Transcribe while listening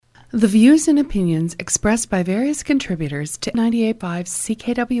The views and opinions expressed by various contributors to 98.5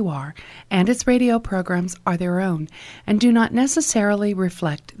 CKWR and its radio programs are their own and do not necessarily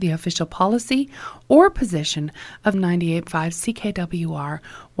reflect the official policy or position of 98.5 CKWR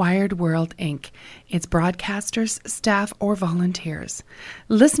Wired World Inc., its broadcasters, staff, or volunteers.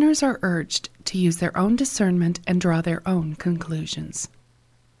 Listeners are urged to use their own discernment and draw their own conclusions.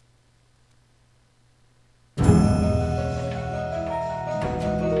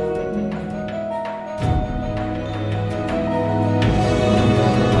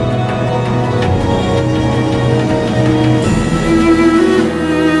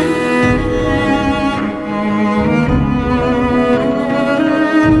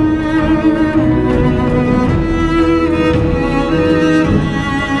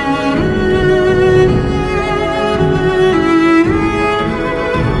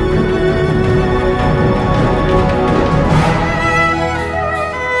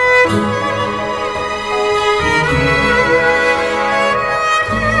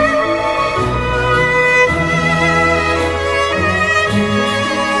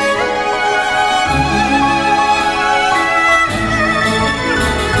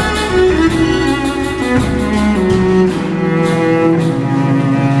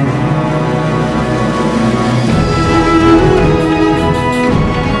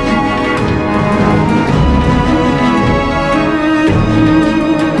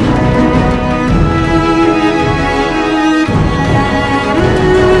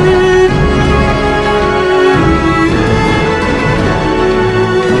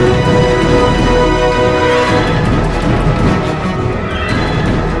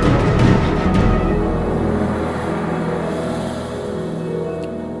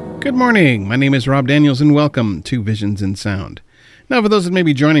 Good morning. My name is Rob Daniels, and welcome to Visions in Sound. Now, for those that may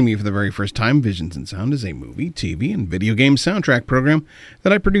be joining me for the very first time, Visions in Sound is a movie, TV, and video game soundtrack program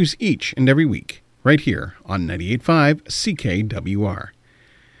that I produce each and every week, right here on 98.5 CKWR.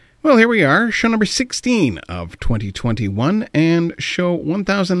 Well, here we are, show number 16 of 2021, and show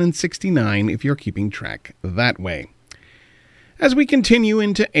 1069 if you're keeping track that way. As we continue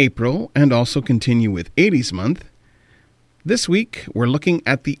into April, and also continue with 80s month, this week, we're looking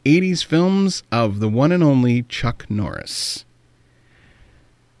at the 80s films of the one and only Chuck Norris.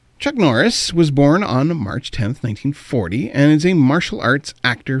 Chuck Norris was born on March 10th, 1940, and is a martial arts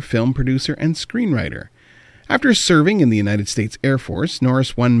actor, film producer, and screenwriter. After serving in the United States Air Force,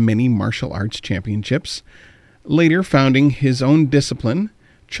 Norris won many martial arts championships, later founding his own discipline,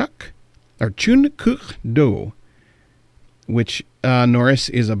 Chun Kuk Do, which Norris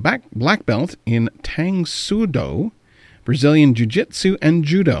is a black belt in Tang Soo Do, Brazilian Jiu-Jitsu, and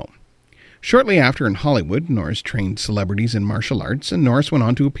Judo. Shortly after, in Hollywood, Norris trained celebrities in martial arts, and Norris went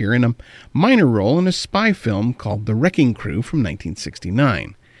on to appear in a minor role in a spy film called The Wrecking Crew from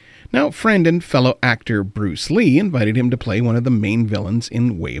 1969. Now, friend and fellow actor Bruce Lee invited him to play one of the main villains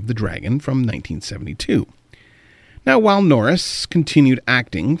in Way of the Dragon from 1972. Now, while Norris continued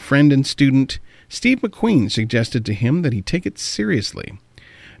acting, friend and student Steve McQueen suggested to him that he take it seriously.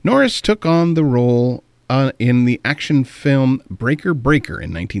 Norris took on the role in the action film Breaker Breaker in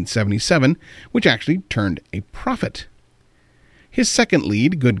 1977, which actually turned a profit. His second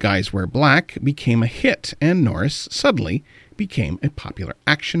lead, Good Guys Wear Black, became a hit, and Norris suddenly became a popular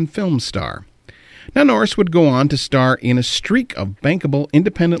action film star. Now, Norris would go on to star in a streak of bankable,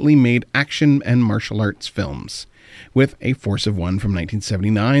 independently made action and martial arts films, with A Force of One from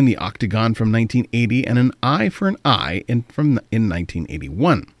 1979, The Octagon from 1980, and An Eye for an Eye in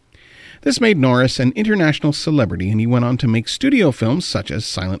 1981. This made Norris an international celebrity, and he went on to make studio films such as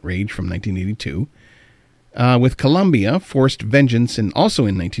Silent Rage from 1982, with Columbia, Forced Vengeance, and also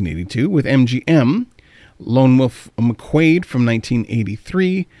in 1982, with MGM, Lone Wolf McQuade from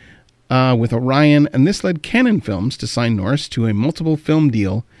 1983, with Orion, and this led Cannon Films to sign Norris to a multiple film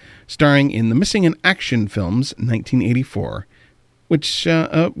deal starring in The Missing in Action films 1984, which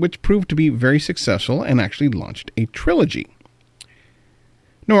proved to be very successful and actually launched a trilogy.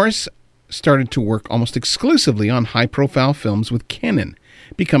 Norris started to work almost exclusively on high-profile films with Cannon,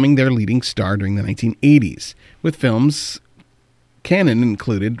 becoming their leading star during the 1980s, with films with Cannon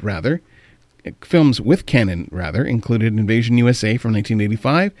included Invasion USA from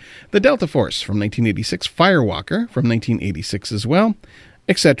 1985, The Delta Force from 1986, Firewalker from 1986 as well,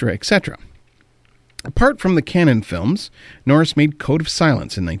 etc., etc. Apart from the Cannon films, Norris made Code of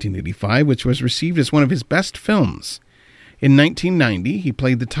Silence in 1985, which was received as one of his best films. In 1990, he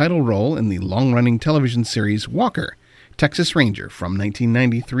played the title role in the long-running television series Walker, Texas Ranger from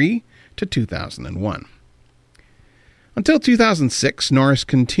 1993 to 2001. Until 2006, Norris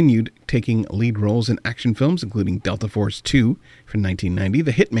continued taking lead roles in action films, including Delta Force 2 from 1990,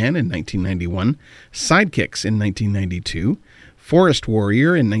 The Hitman in 1991, Sidekicks in 1992, Forest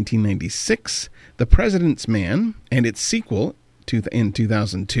Warrior in 1996, The President's Man and its sequel in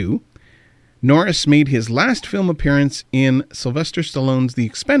 2002. Norris made his last film appearance in Sylvester Stallone's The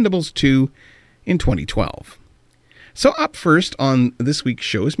Expendables 2 in 2012. So up first on this week's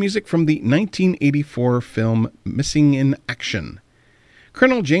show is music from the 1984 film Missing in Action.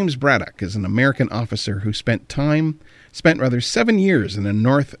 Colonel James Braddock is an American officer who spent 7 years in a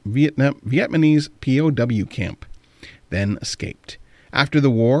North Vietnamese POW camp, then escaped. After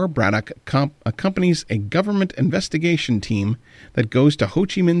the war, Braddock accompanies a government investigation team that goes to Ho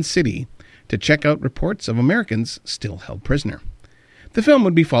Chi Minh City to check out reports of Americans still held prisoner. The film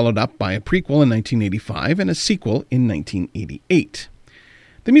would be followed up by a prequel in 1985 and a sequel in 1988.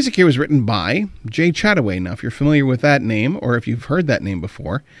 The music here was written by Jay Chataway. Now, if you're familiar with that name, or if you've heard that name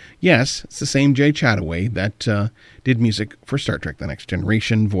before, yes, it's the same Jay Chataway that did music for Star Trek: The Next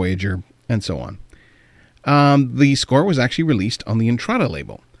Generation, Voyager, and so on. The score was actually released on the Entrada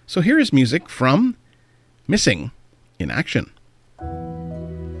label. So here is music from Missing in Action.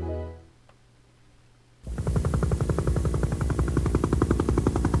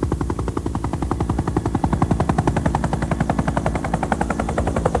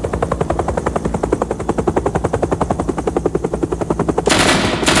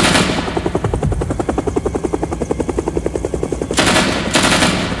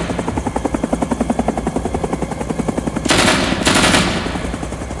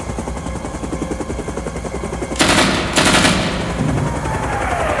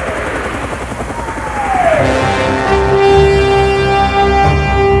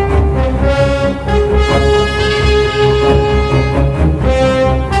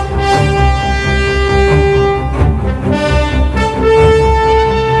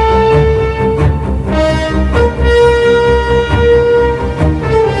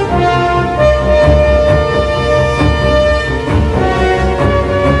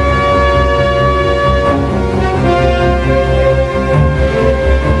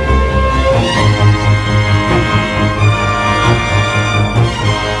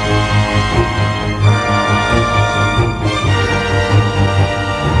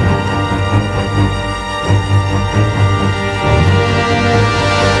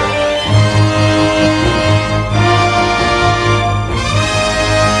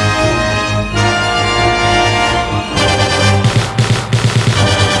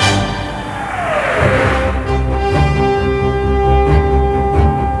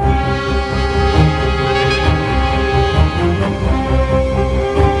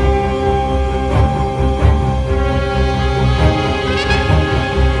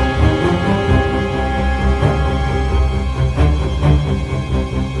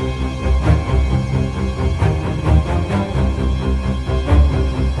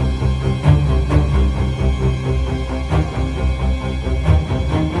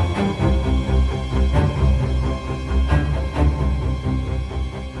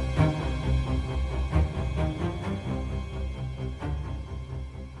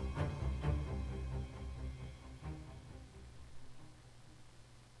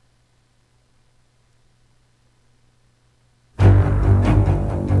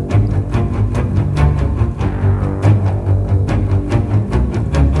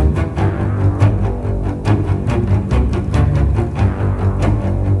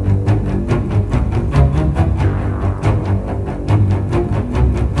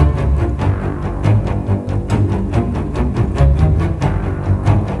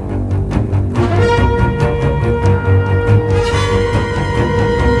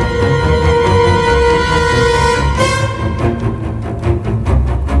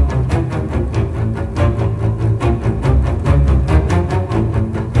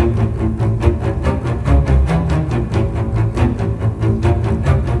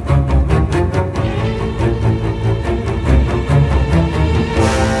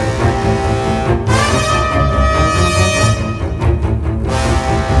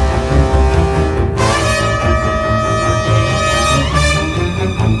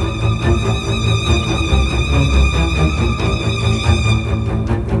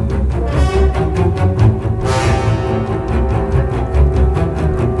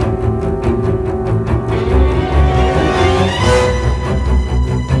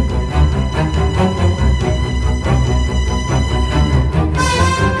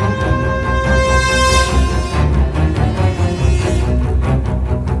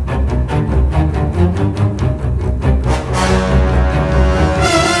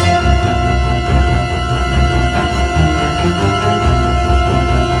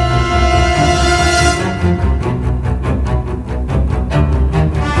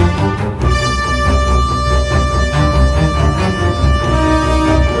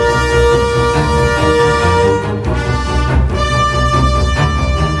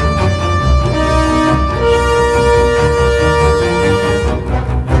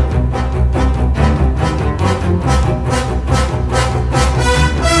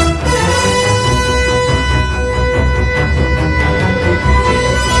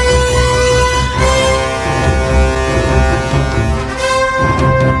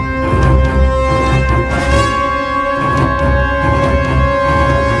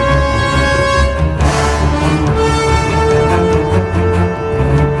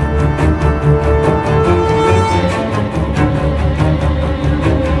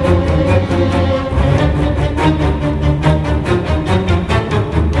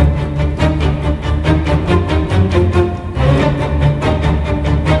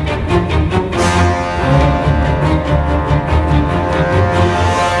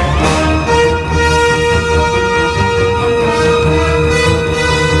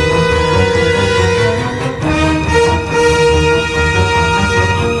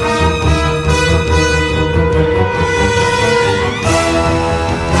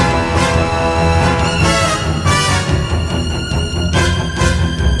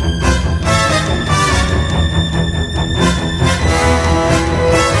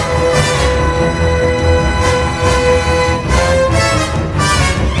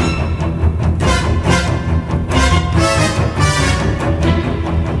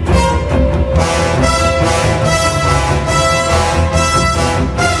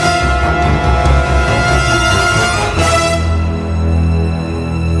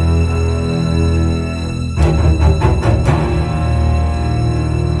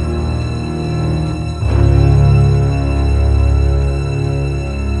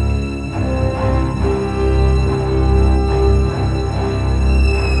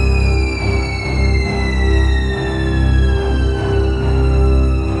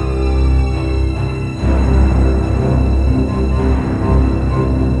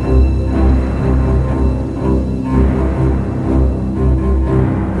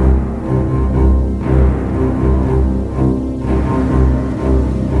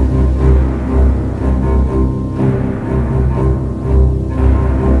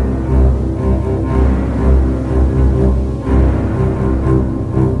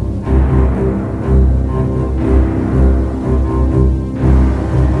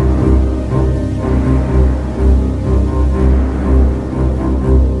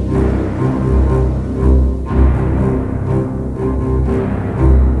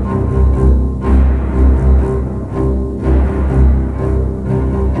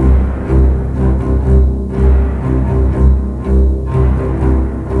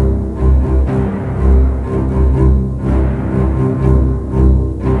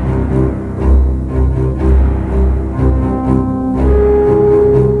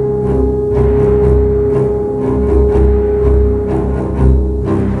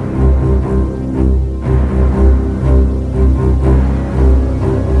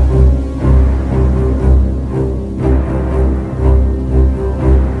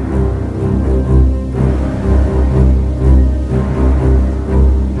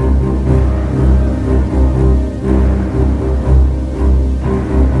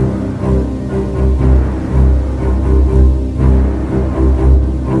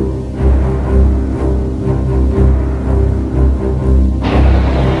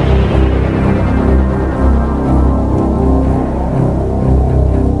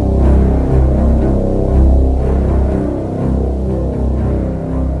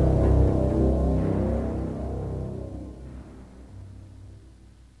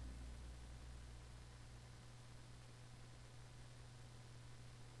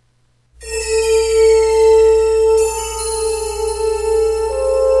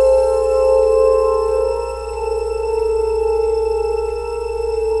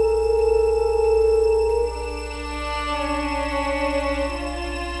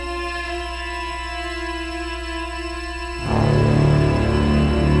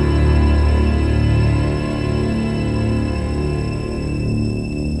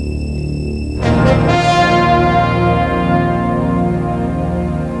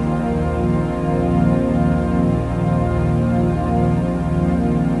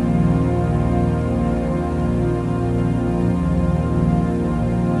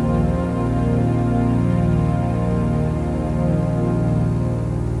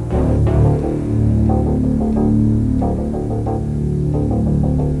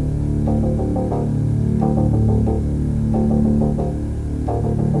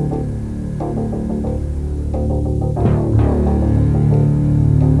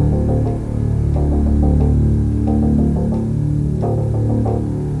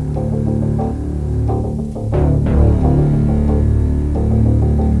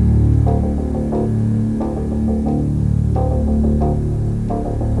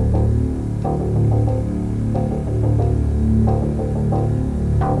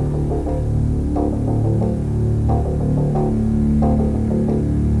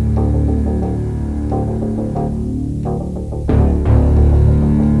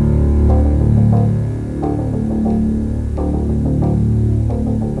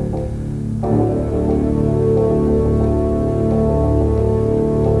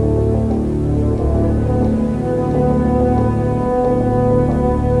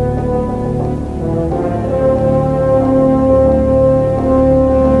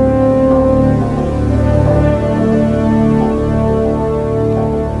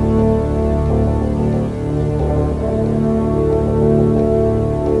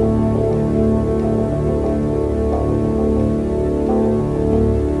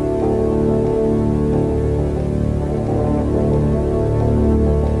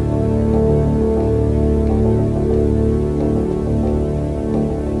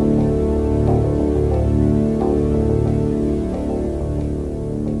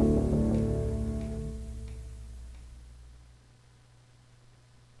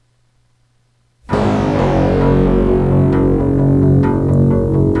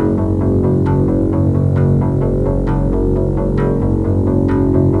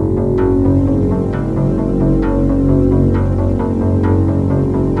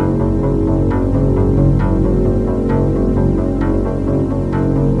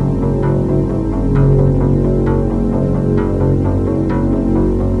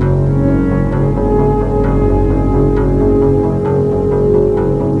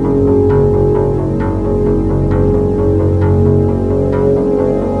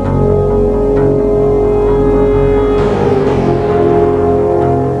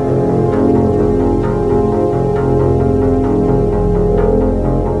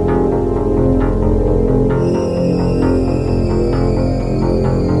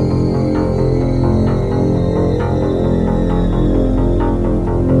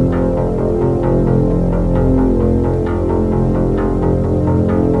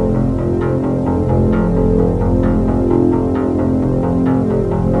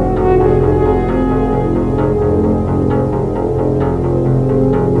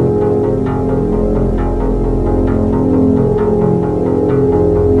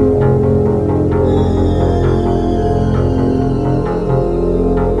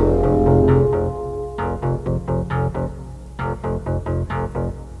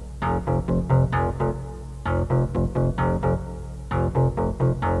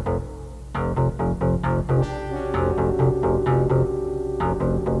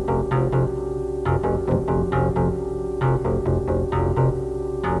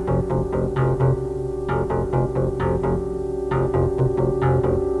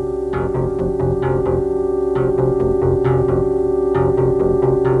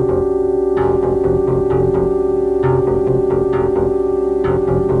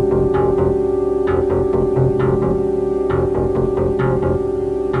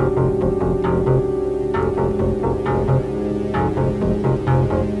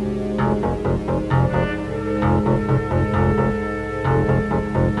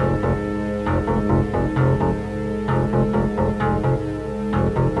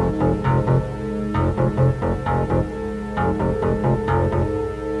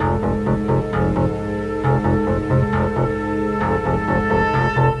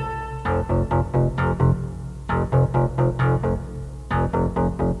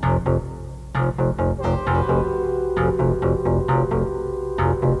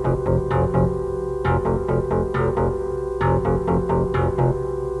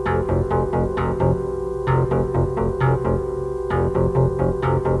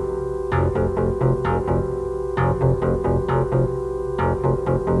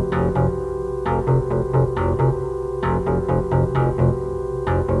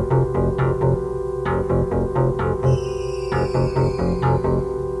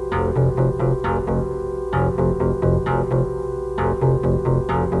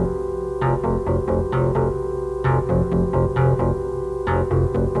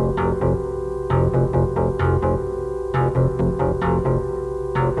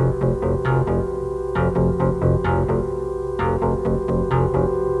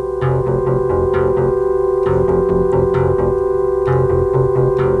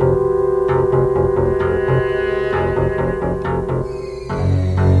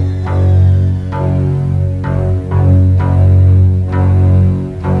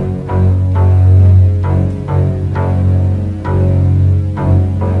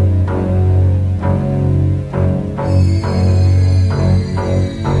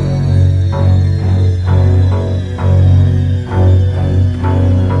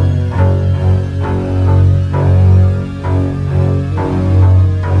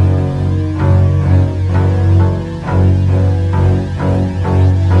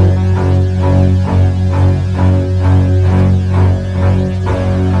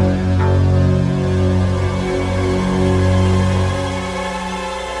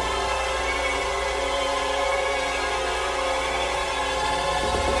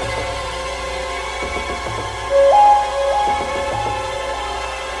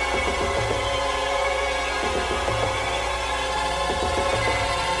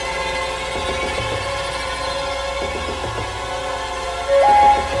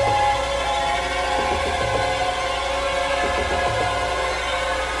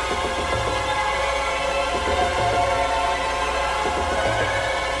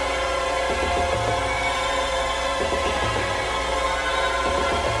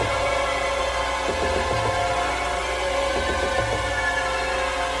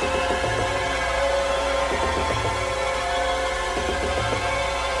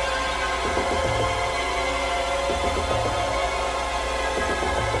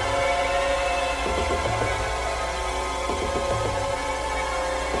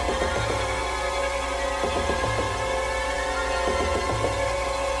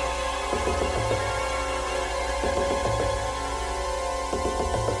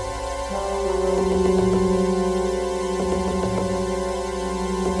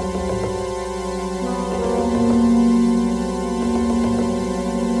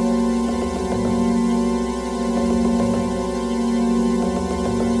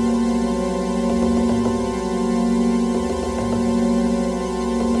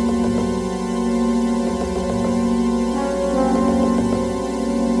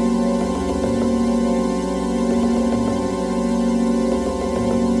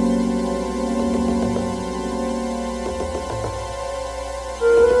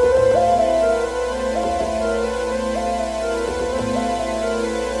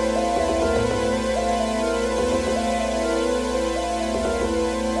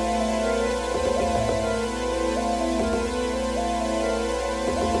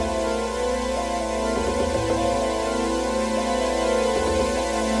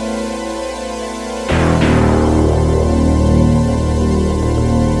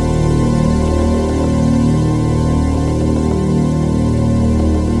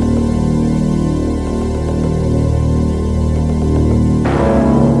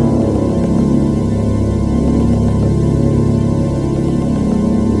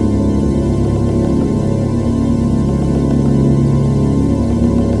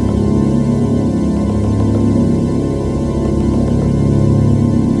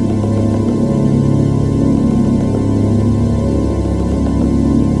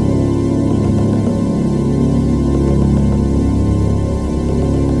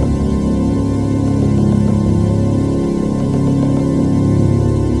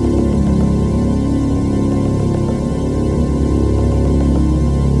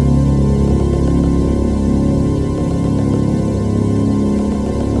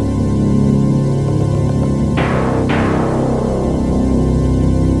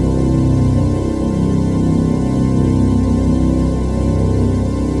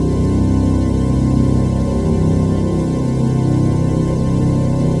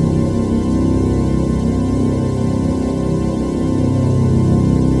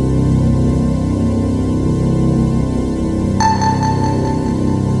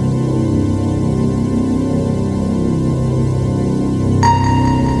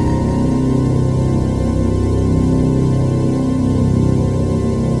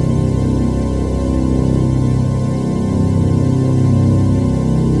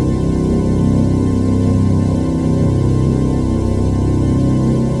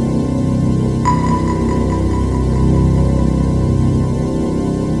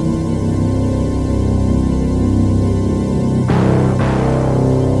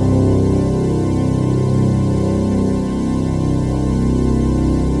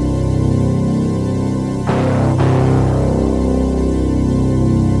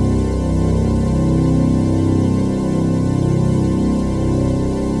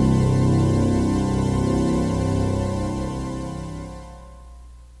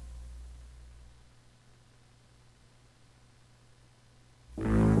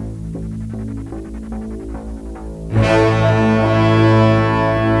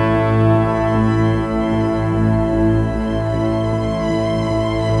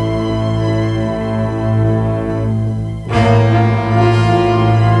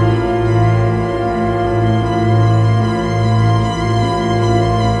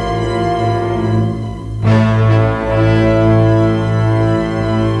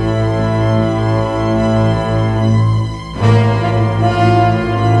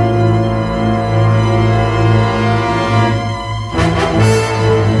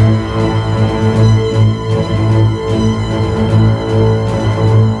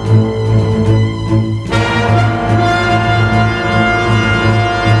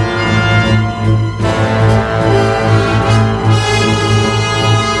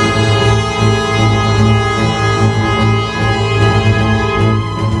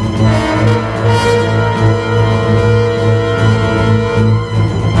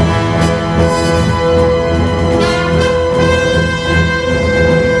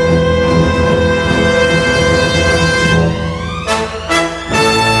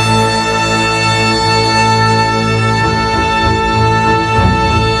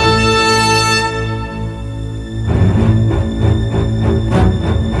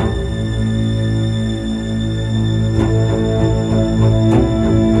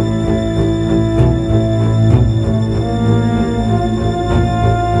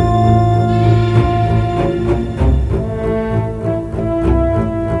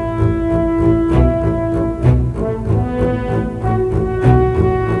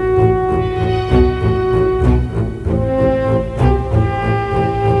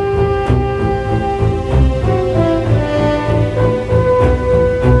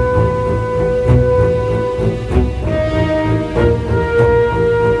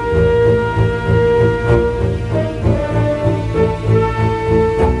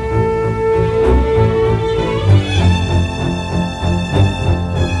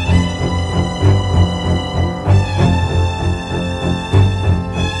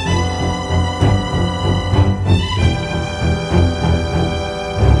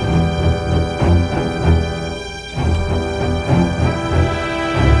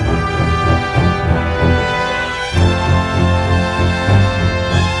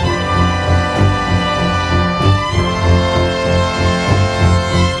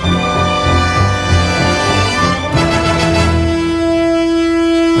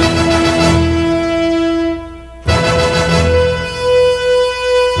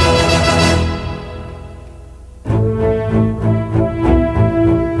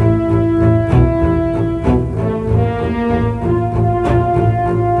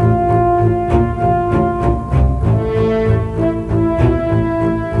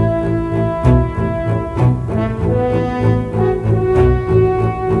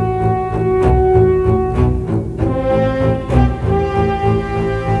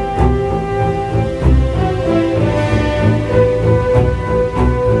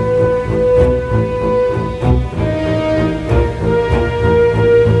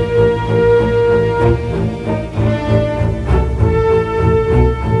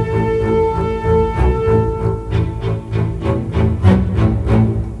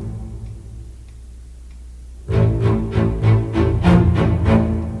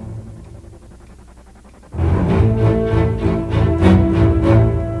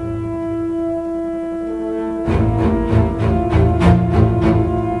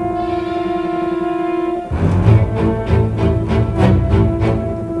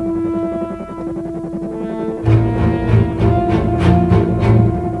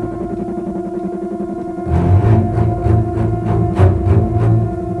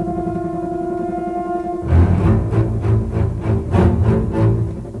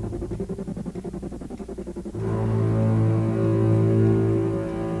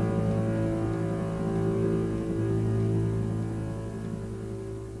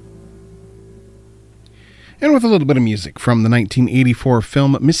 and with a little bit of music from the 1984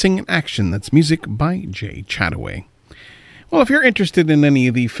 film Missing in Action. That's music by Jay Chataway. Well, if you're interested in any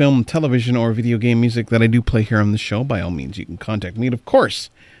of the film, television, or video game music that I do play here on the show, by all means, you can contact me at, of course,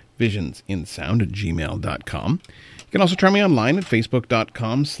 visionsinsound@gmail.com. You can also try me online at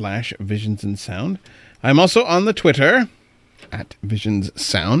facebook.com/visionsinsound. I'm also on the Twitter at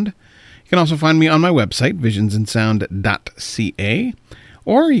visionssound. You can also find me on my website, visionsinsound.ca,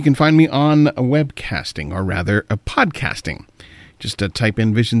 or you can find me on webcasting, or rather, podcasting. Just type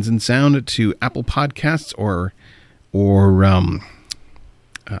in Visions in Sound to Apple Podcasts or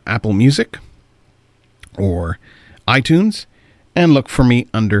Apple Music or iTunes, and look for me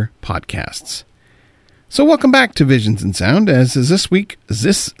under podcasts. So welcome back to Visions in Sound, as is this week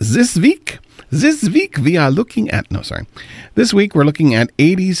we are looking at, this week we're looking at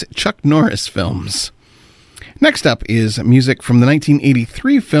 80s Chuck Norris films. Next up is music from the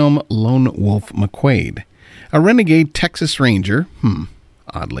 1983 film Lone Wolf McQuade. A renegade Texas Ranger,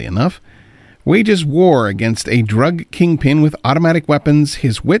 oddly enough, wages war against a drug kingpin with automatic weapons,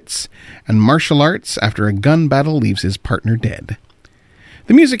 his wits, and martial arts after a gun battle leaves his partner dead.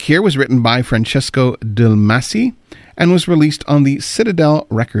 The music here was written by Francesco Dalmasi and was released on the Citadel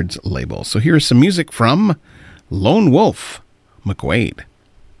Records label. So here's some music from Lone Wolf McQuade.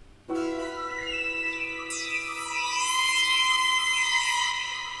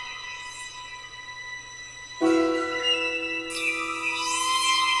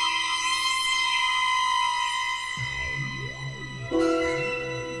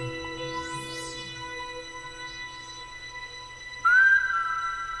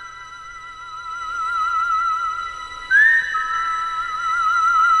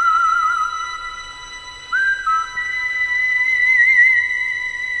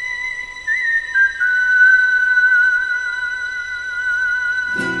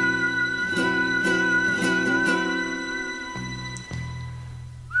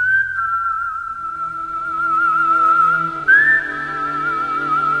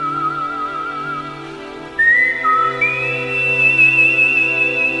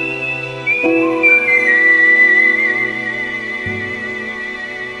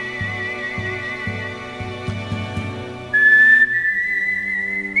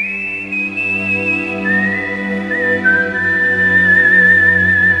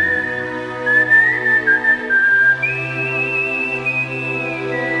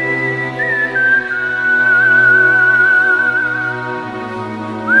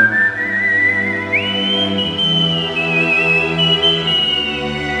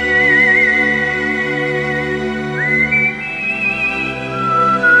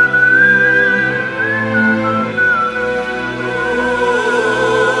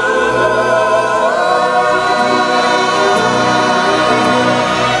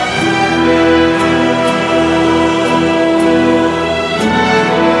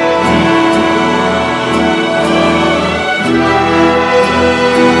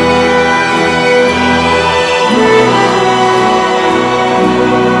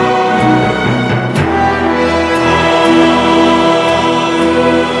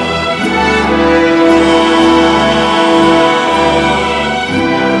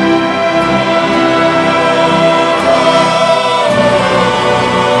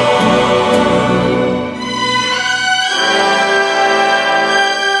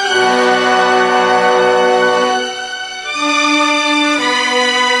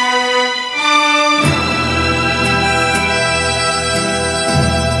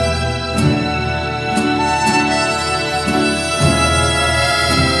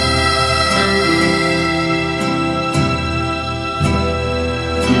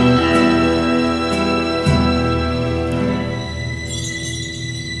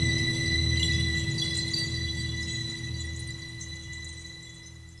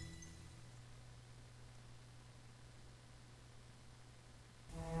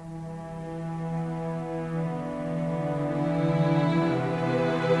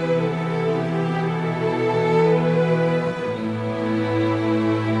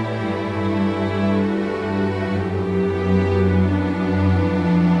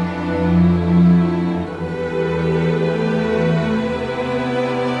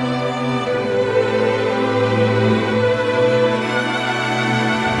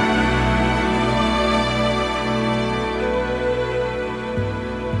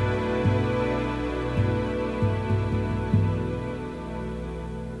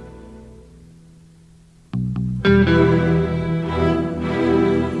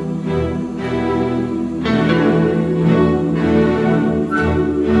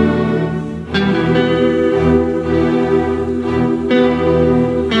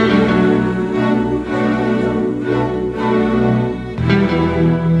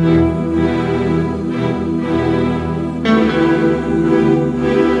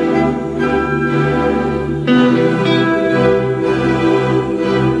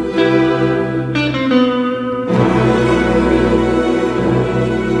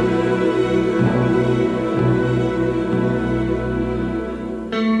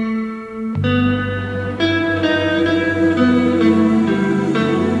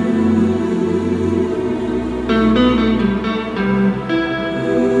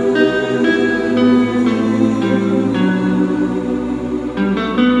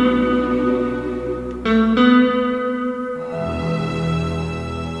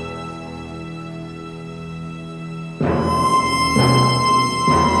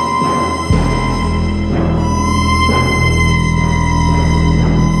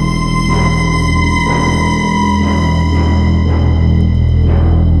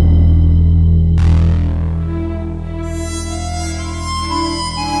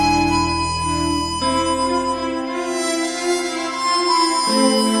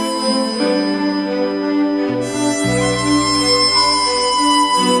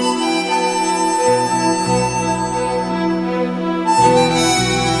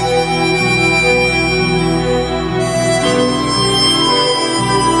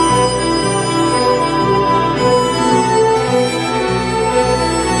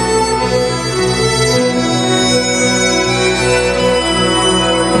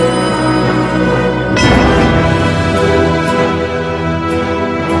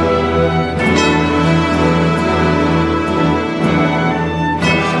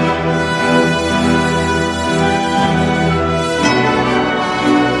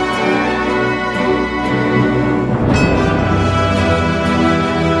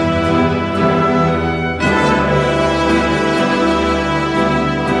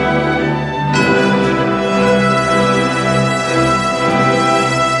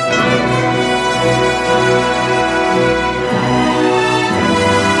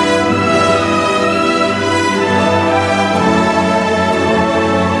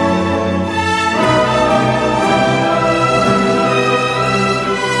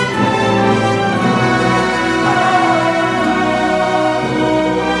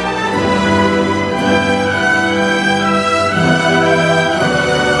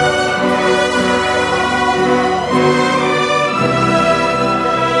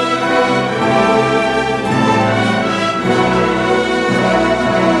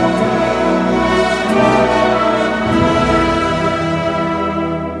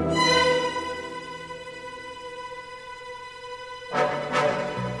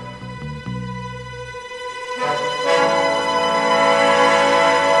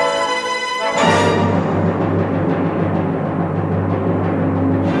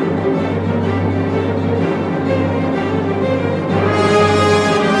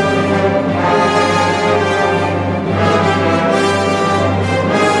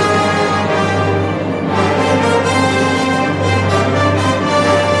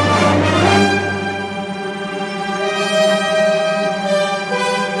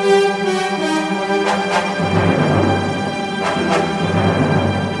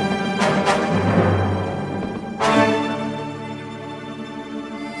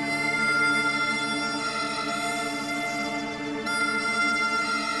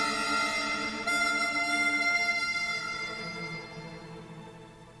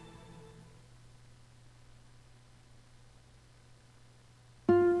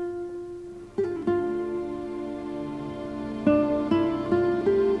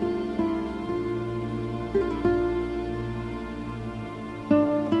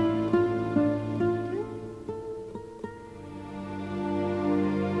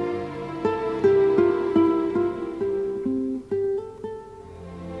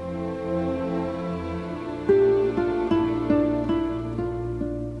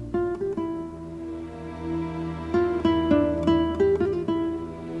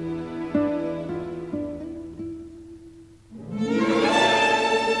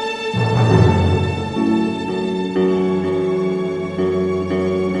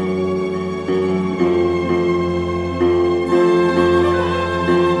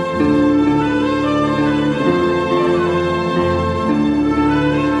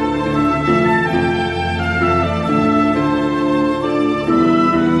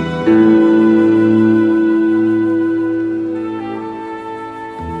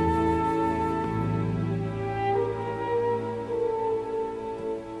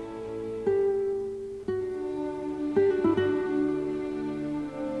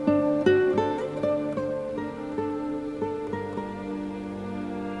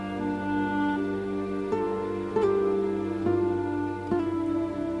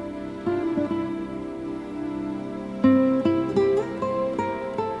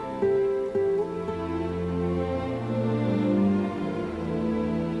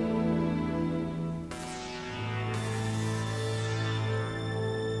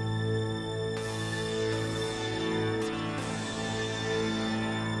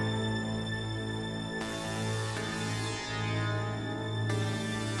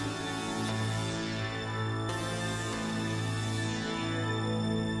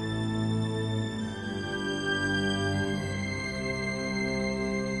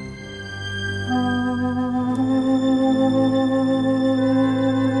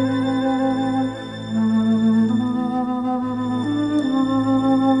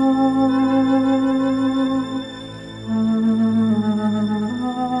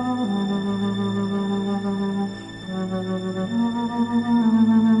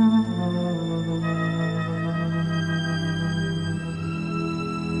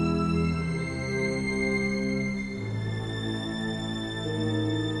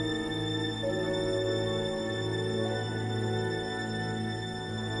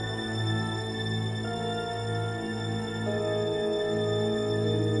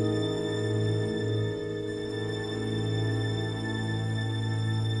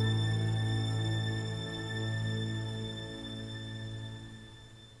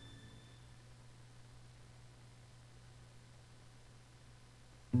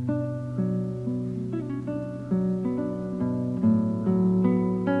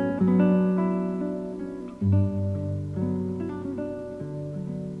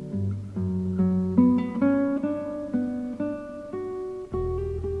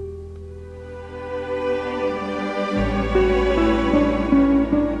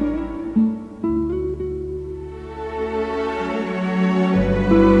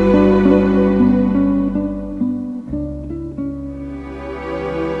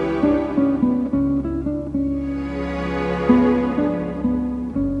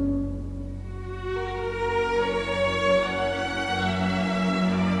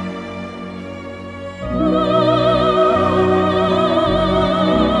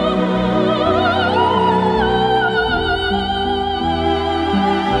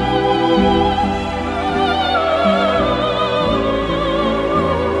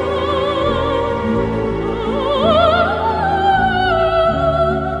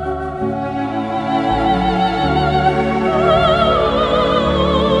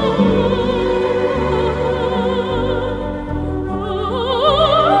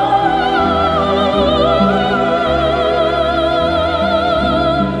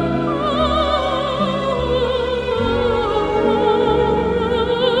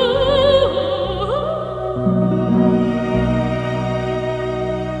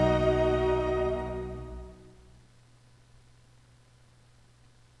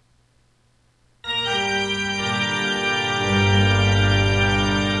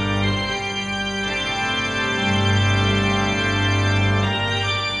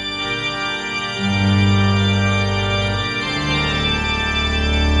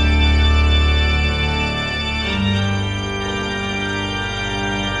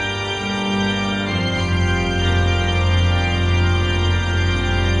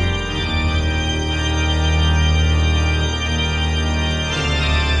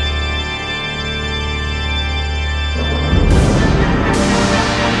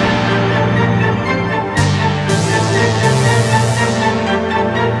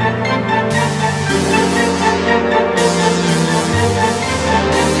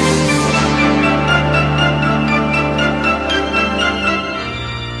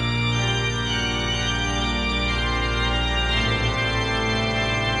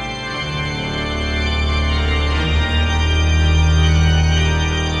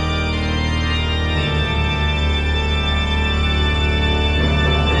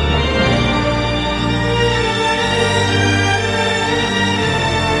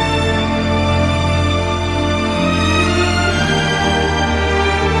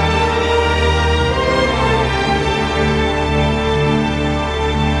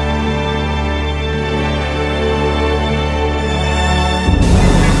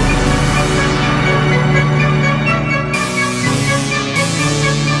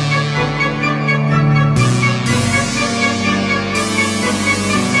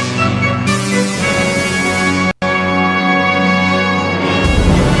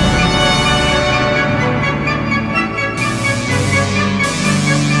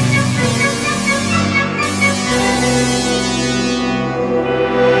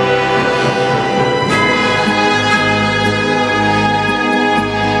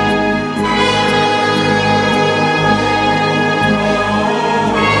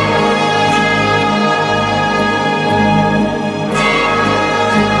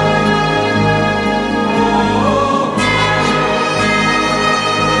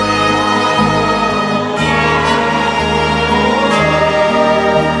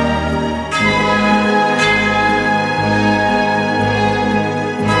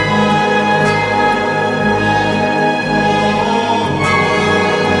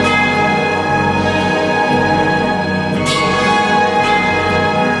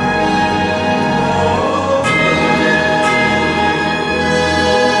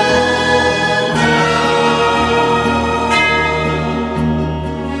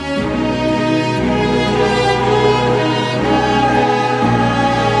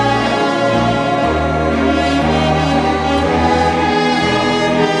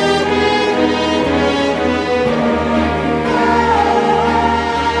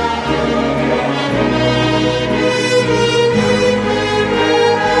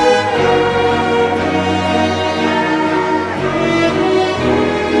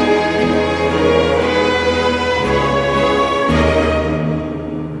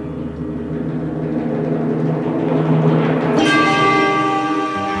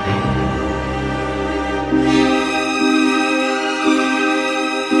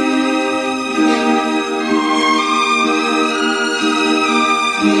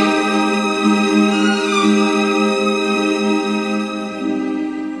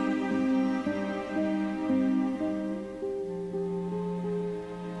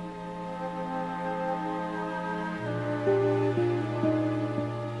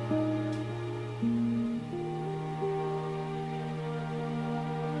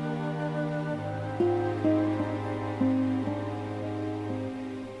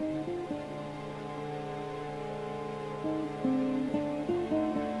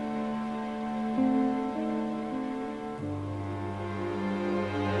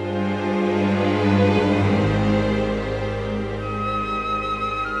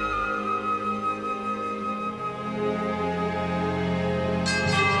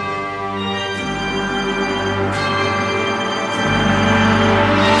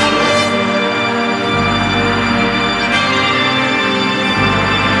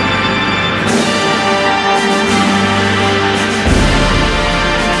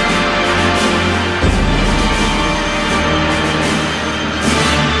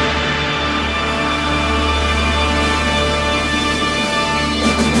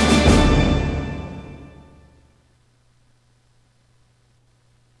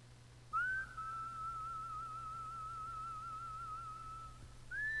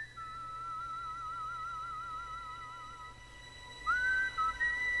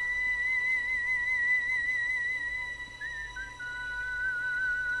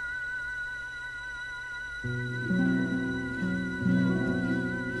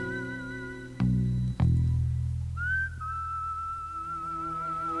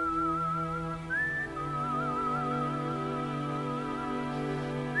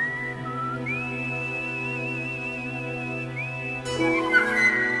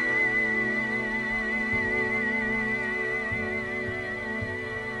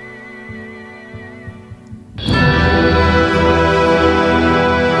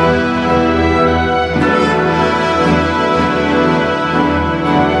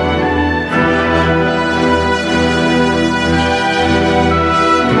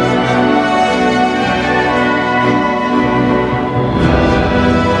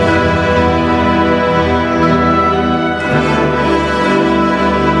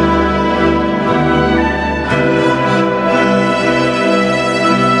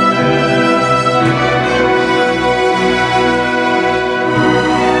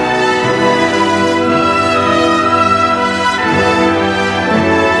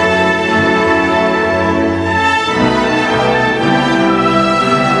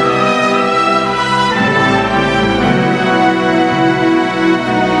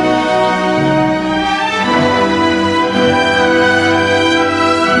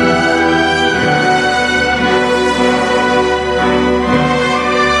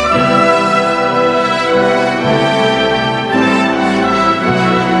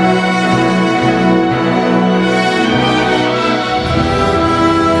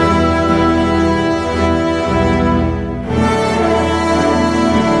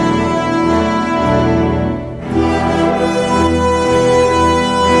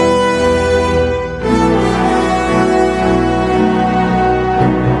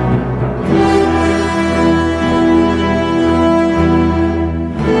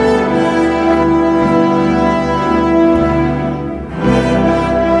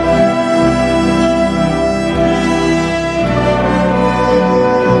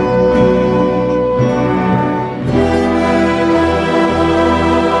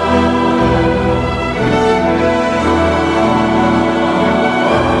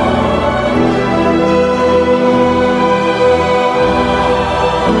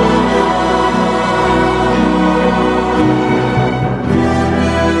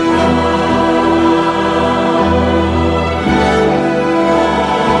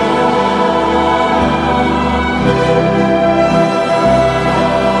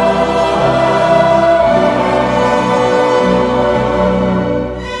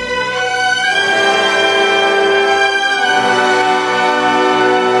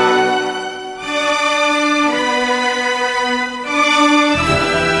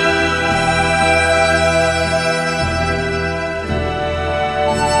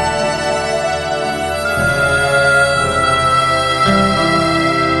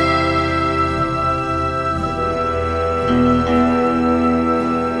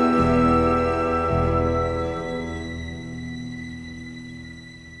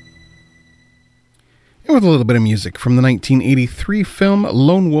 With a little bit of music from the 1983 film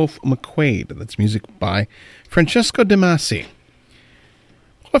Lone Wolf McQuade. That's music by Francesco De Masi.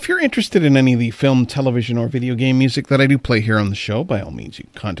 Well, if you're interested in any of the film, television, or video game music that I do play here on the show, by all means, you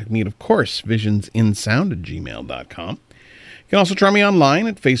can contact me at, of course, visionsinsound@gmail.com. You can also try me online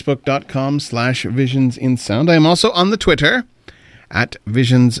at facebook.com/visionsinsound. I am also on the Twitter at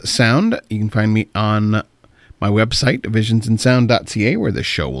visionssound. You can find me on my website, visionsinsound.ca, where this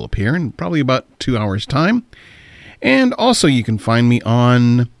show will appear in probably about 2 hours' time. And also you can find me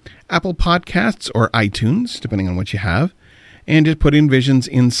on Apple Podcasts or iTunes, depending on what you have. And just put in Visions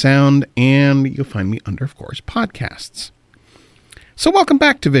in Sound, and you'll find me under, of course, podcasts. So welcome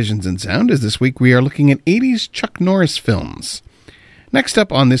back to Visions in Sound, as this week we are looking at 80s Chuck Norris films. Next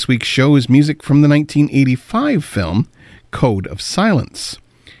up on this week's show is music from the 1985 film Code of Silence.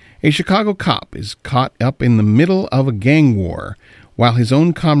 A Chicago cop is caught up in the middle of a gang war, while his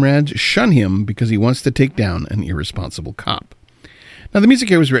own comrades shun him because he wants to take down an irresponsible cop. Now, the music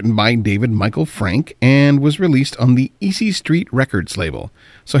here was written by David Michael Frank and was released on the Easy Street Records label.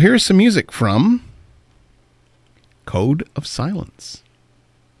 So here's some music from Code of Silence.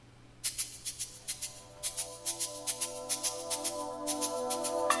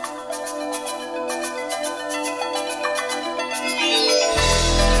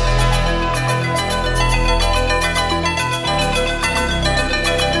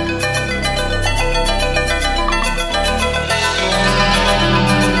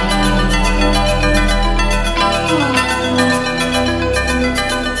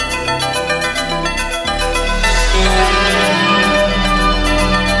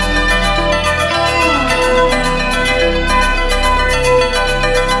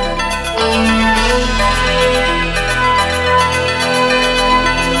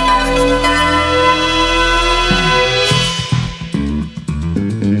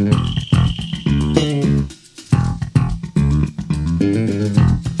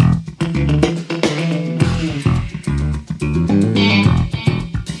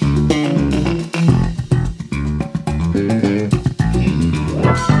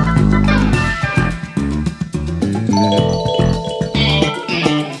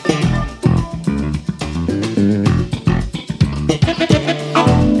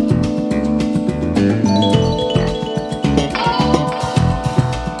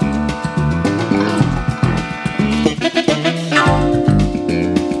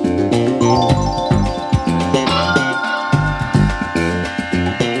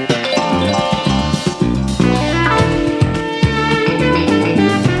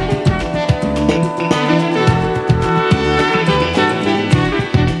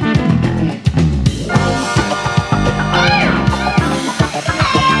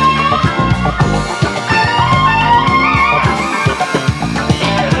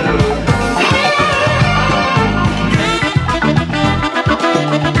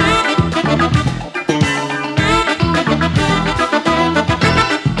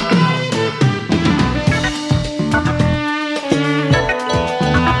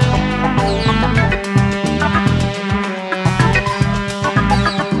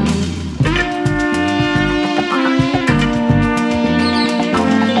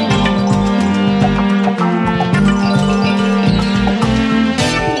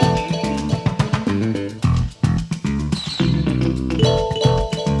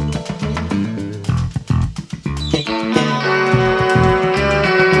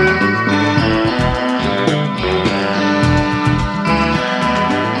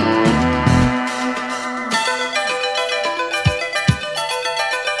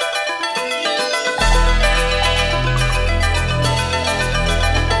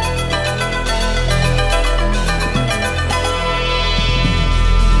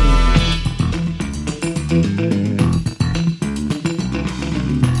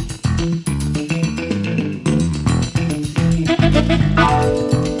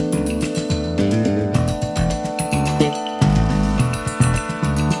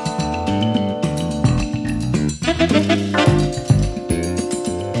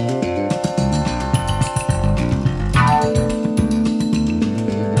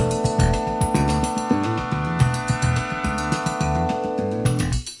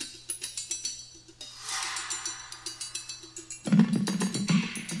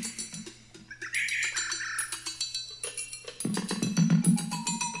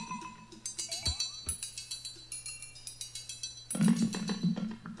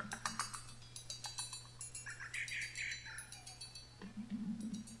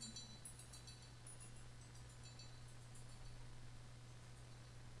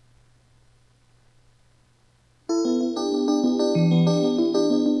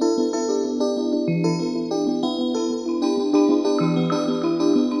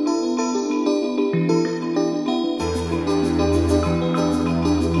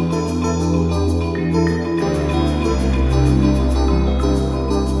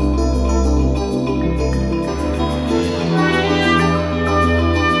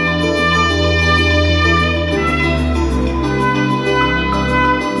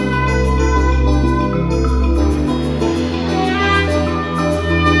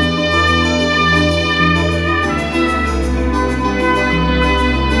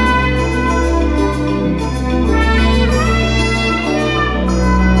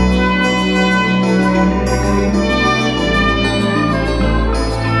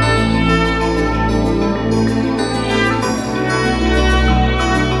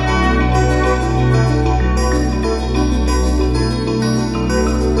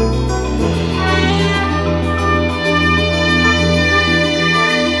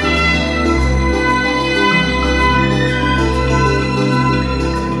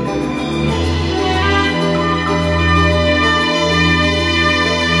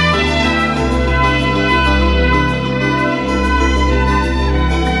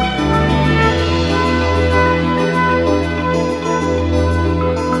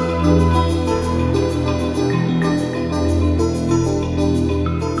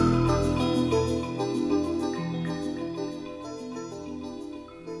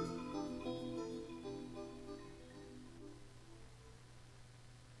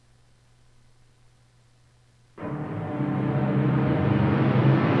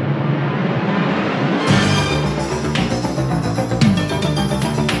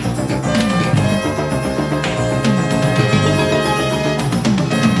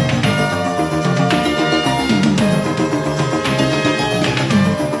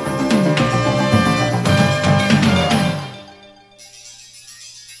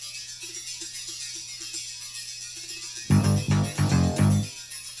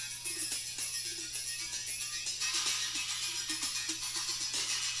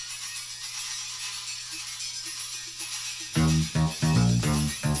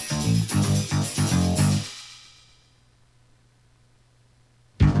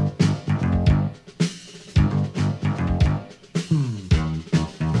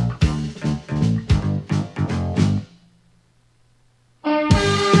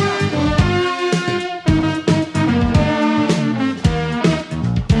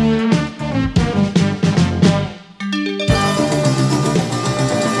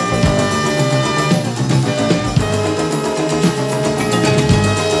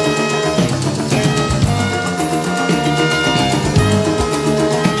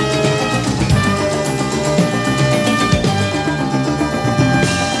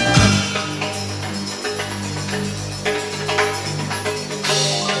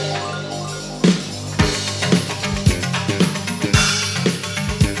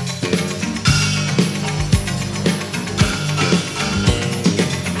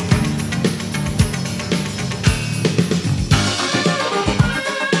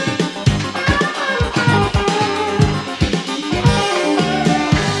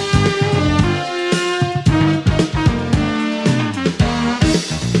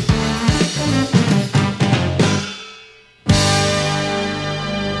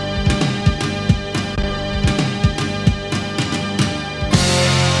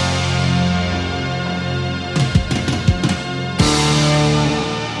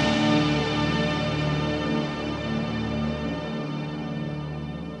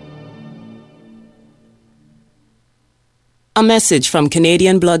 A message from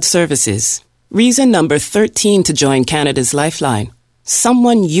Canadian Blood Services. Reason number 13 to join Canada's Lifeline.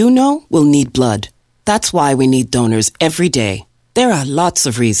 Someone you know will need blood. That's why we need donors every day. There are lots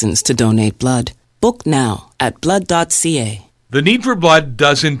of reasons to donate blood. Book now at blood.ca. The need for blood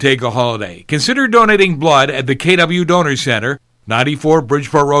doesn't take a holiday. Consider donating blood at the KW Donor Center, 94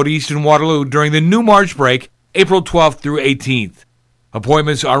 Bridgeport Road East in Waterloo during the new March break, April 12th through 18th.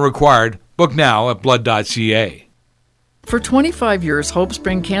 Appointments are required. Book now at blood.ca. For 25 years, Hope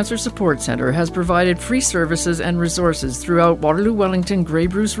Spring Cancer Support Center has provided free services and resources throughout Waterloo, Wellington, Grey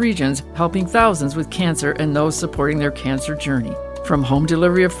Bruce regions, helping thousands with cancer and those supporting their cancer journey. From home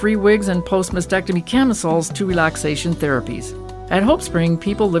delivery of free wigs and post-mastectomy camisoles to relaxation therapies. At Hope Spring,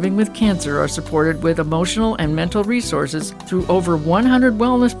 people living with cancer are supported with emotional and mental resources through over 100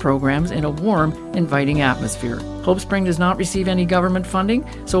 wellness programs in a warm, inviting atmosphere. Hope Spring does not receive any government funding,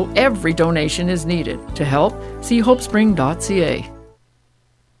 so every donation is needed. To help, see hopespring.ca.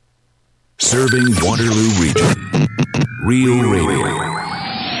 Serving Waterloo Region. Real Radio.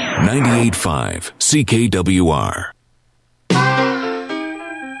 98.5 CKWR.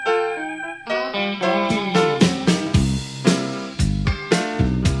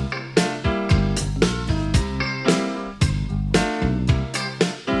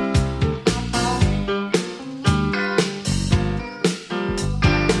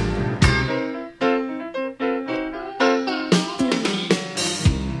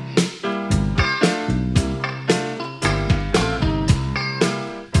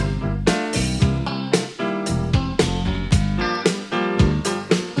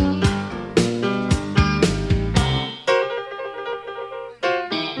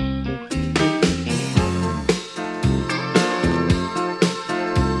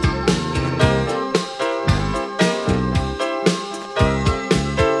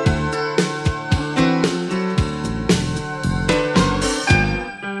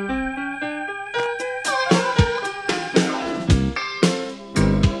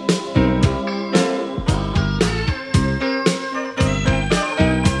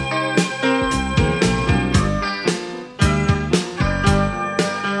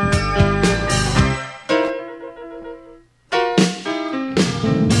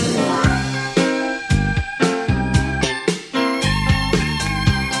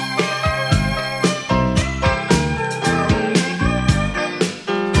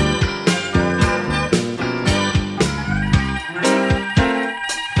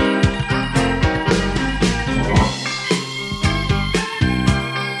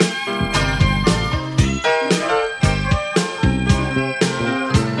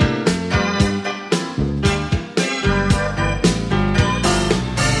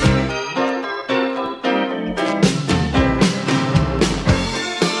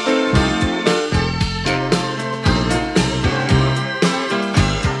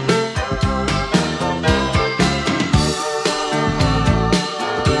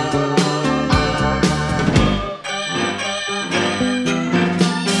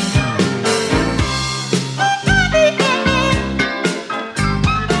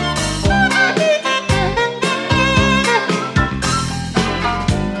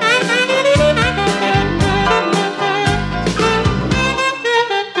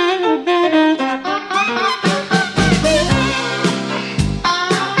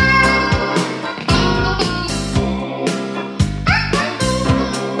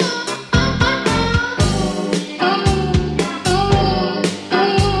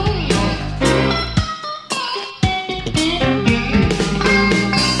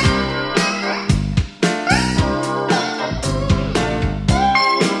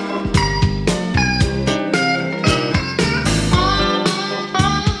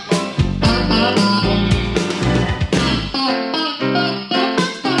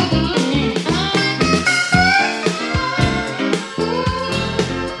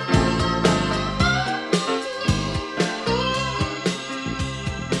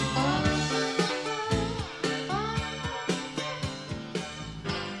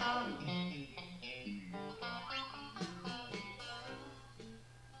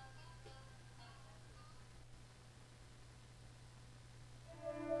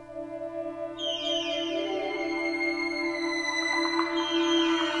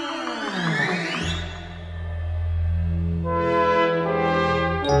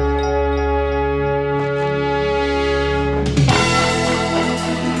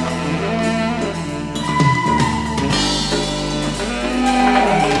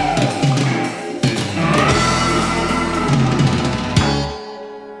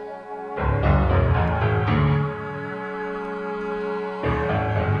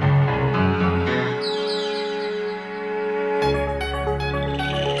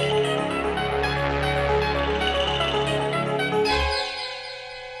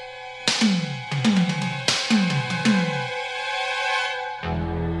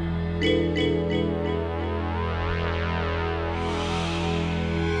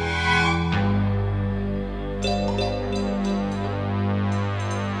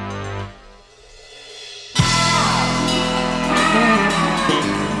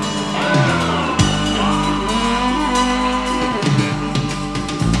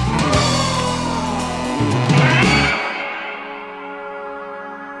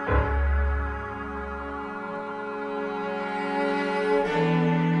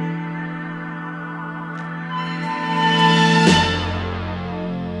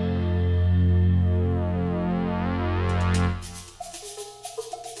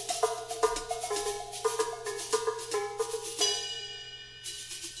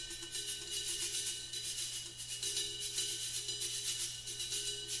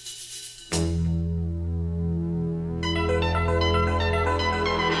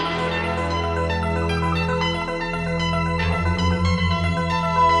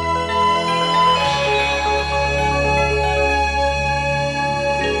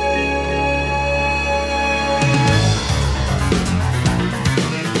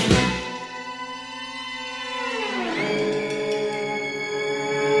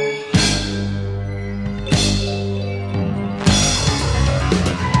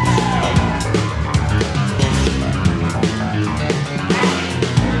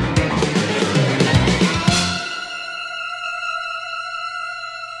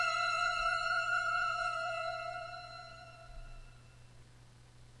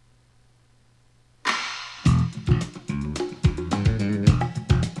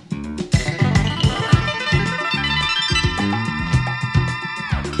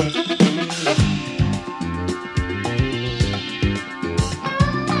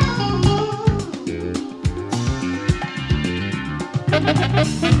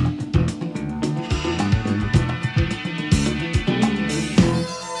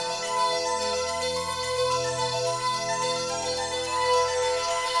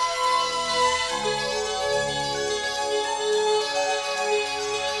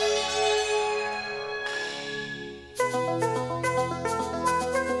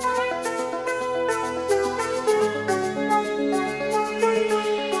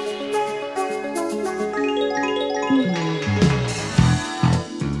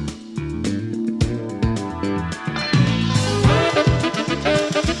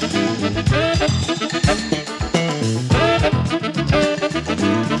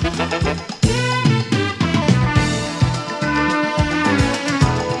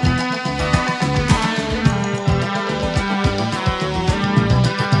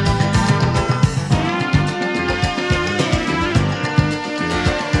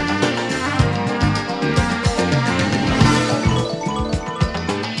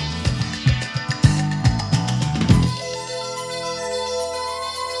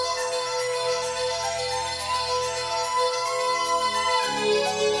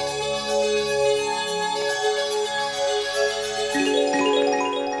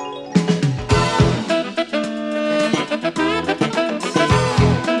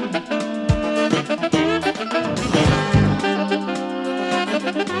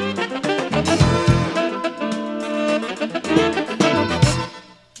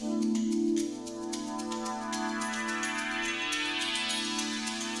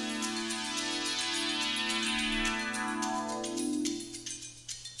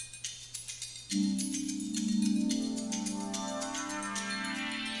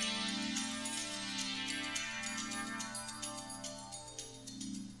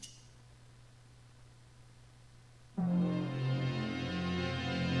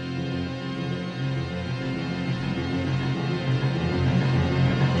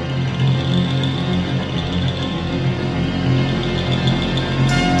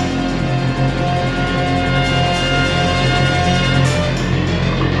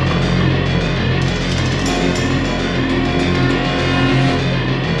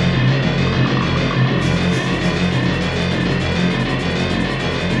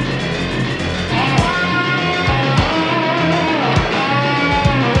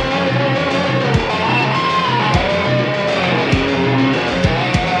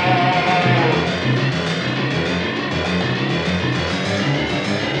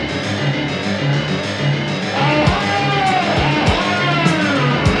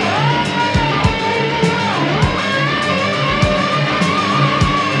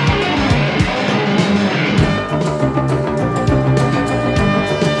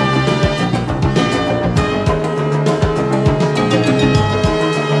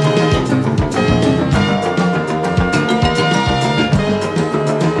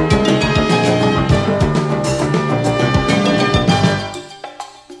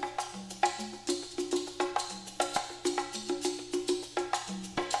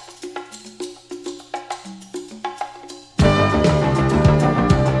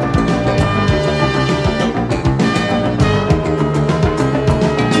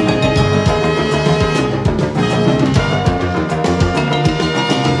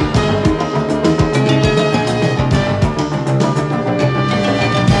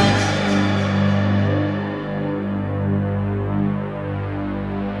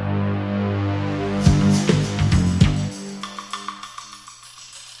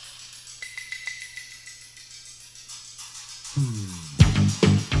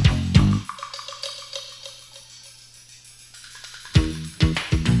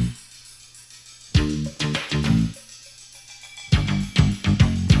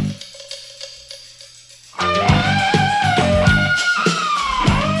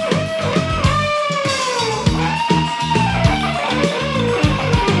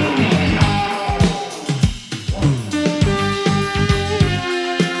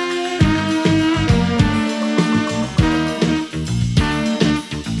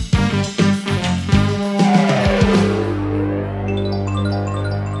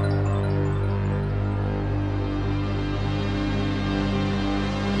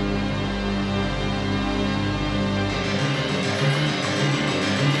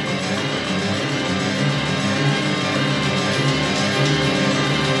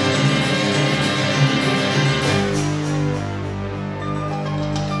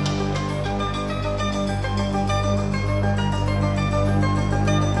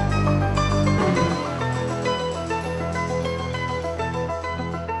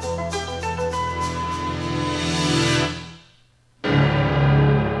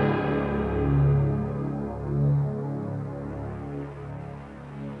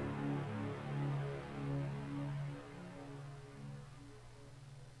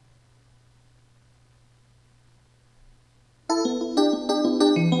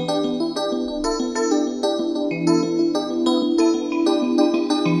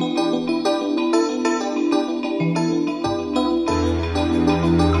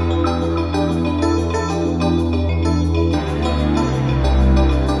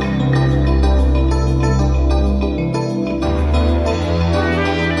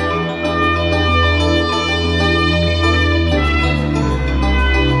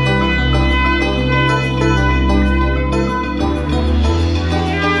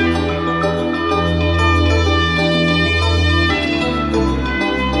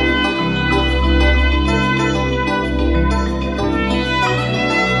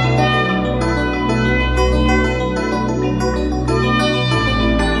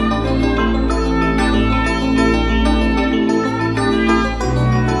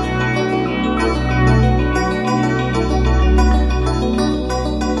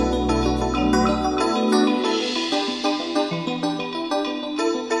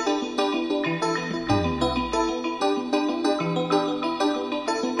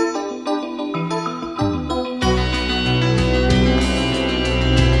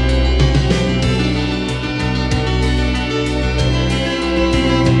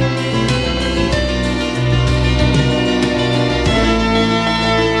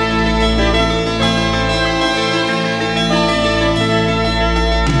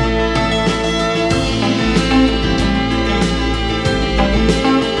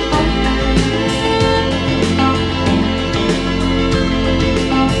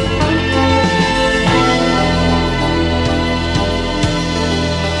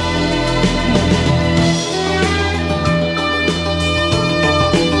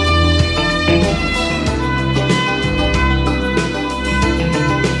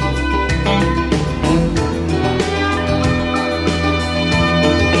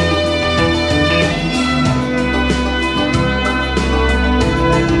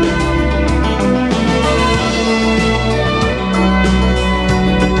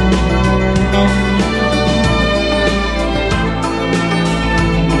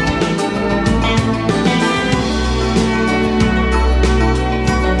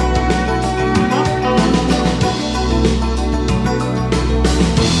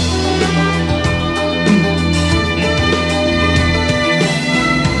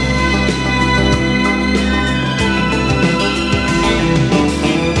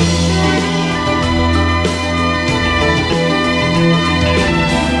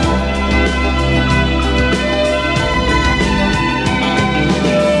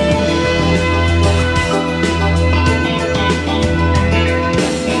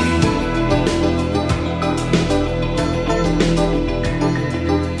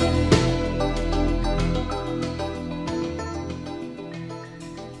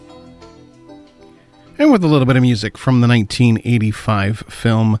 Starting with a little bit of music from the 1985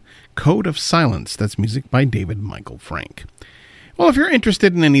 film Code of Silence. That's music by David Michael Frank. Well, if you're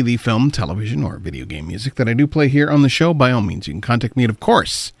interested in any of the film, television, or video game music that I do play here on the show, by all means, you can contact me at, of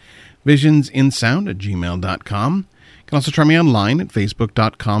course, visionsinsound@gmail.com. You can also try me online at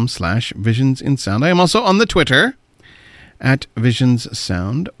facebook.com/visionsinsound. I am also on the Twitter at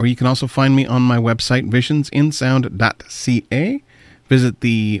visionssound, or you can also find me on my website, visionsinsound.ca. Visit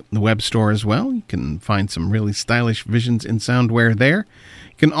the web store as well. You can find some really stylish Visions in Sound wear there.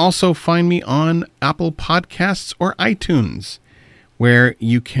 You can also find me on Apple Podcasts or iTunes, where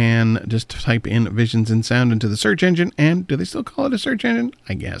you can just type in Visions in Sound into the search engine, and do they still call it a search engine?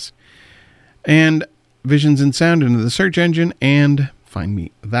 I guess. And Visions in Sound into the search engine, and find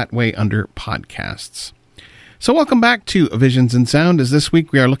me that way under podcasts. So welcome back to Visions in Sound, as this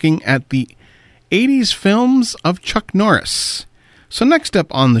week we are looking at the 80s films of Chuck Norris. So next up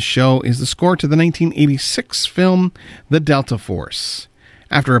on the show is the score to the 1986 film The Delta Force.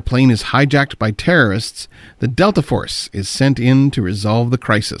 After a plane is hijacked by terrorists, the Delta Force is sent in to resolve the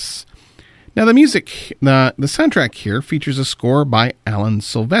crisis. Now the soundtrack here features a score by Alan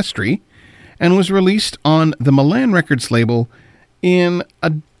Silvestri and was released on the Milan Records label in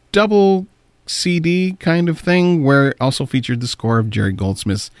a double CD kind of thing, where it also featured the score of Jerry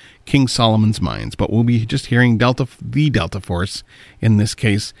Goldsmith's King Solomon's Mines, but we'll be just hearing the Delta Force in this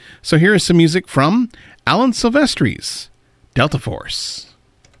case. So here is some music from Alan Silvestri's Delta Force.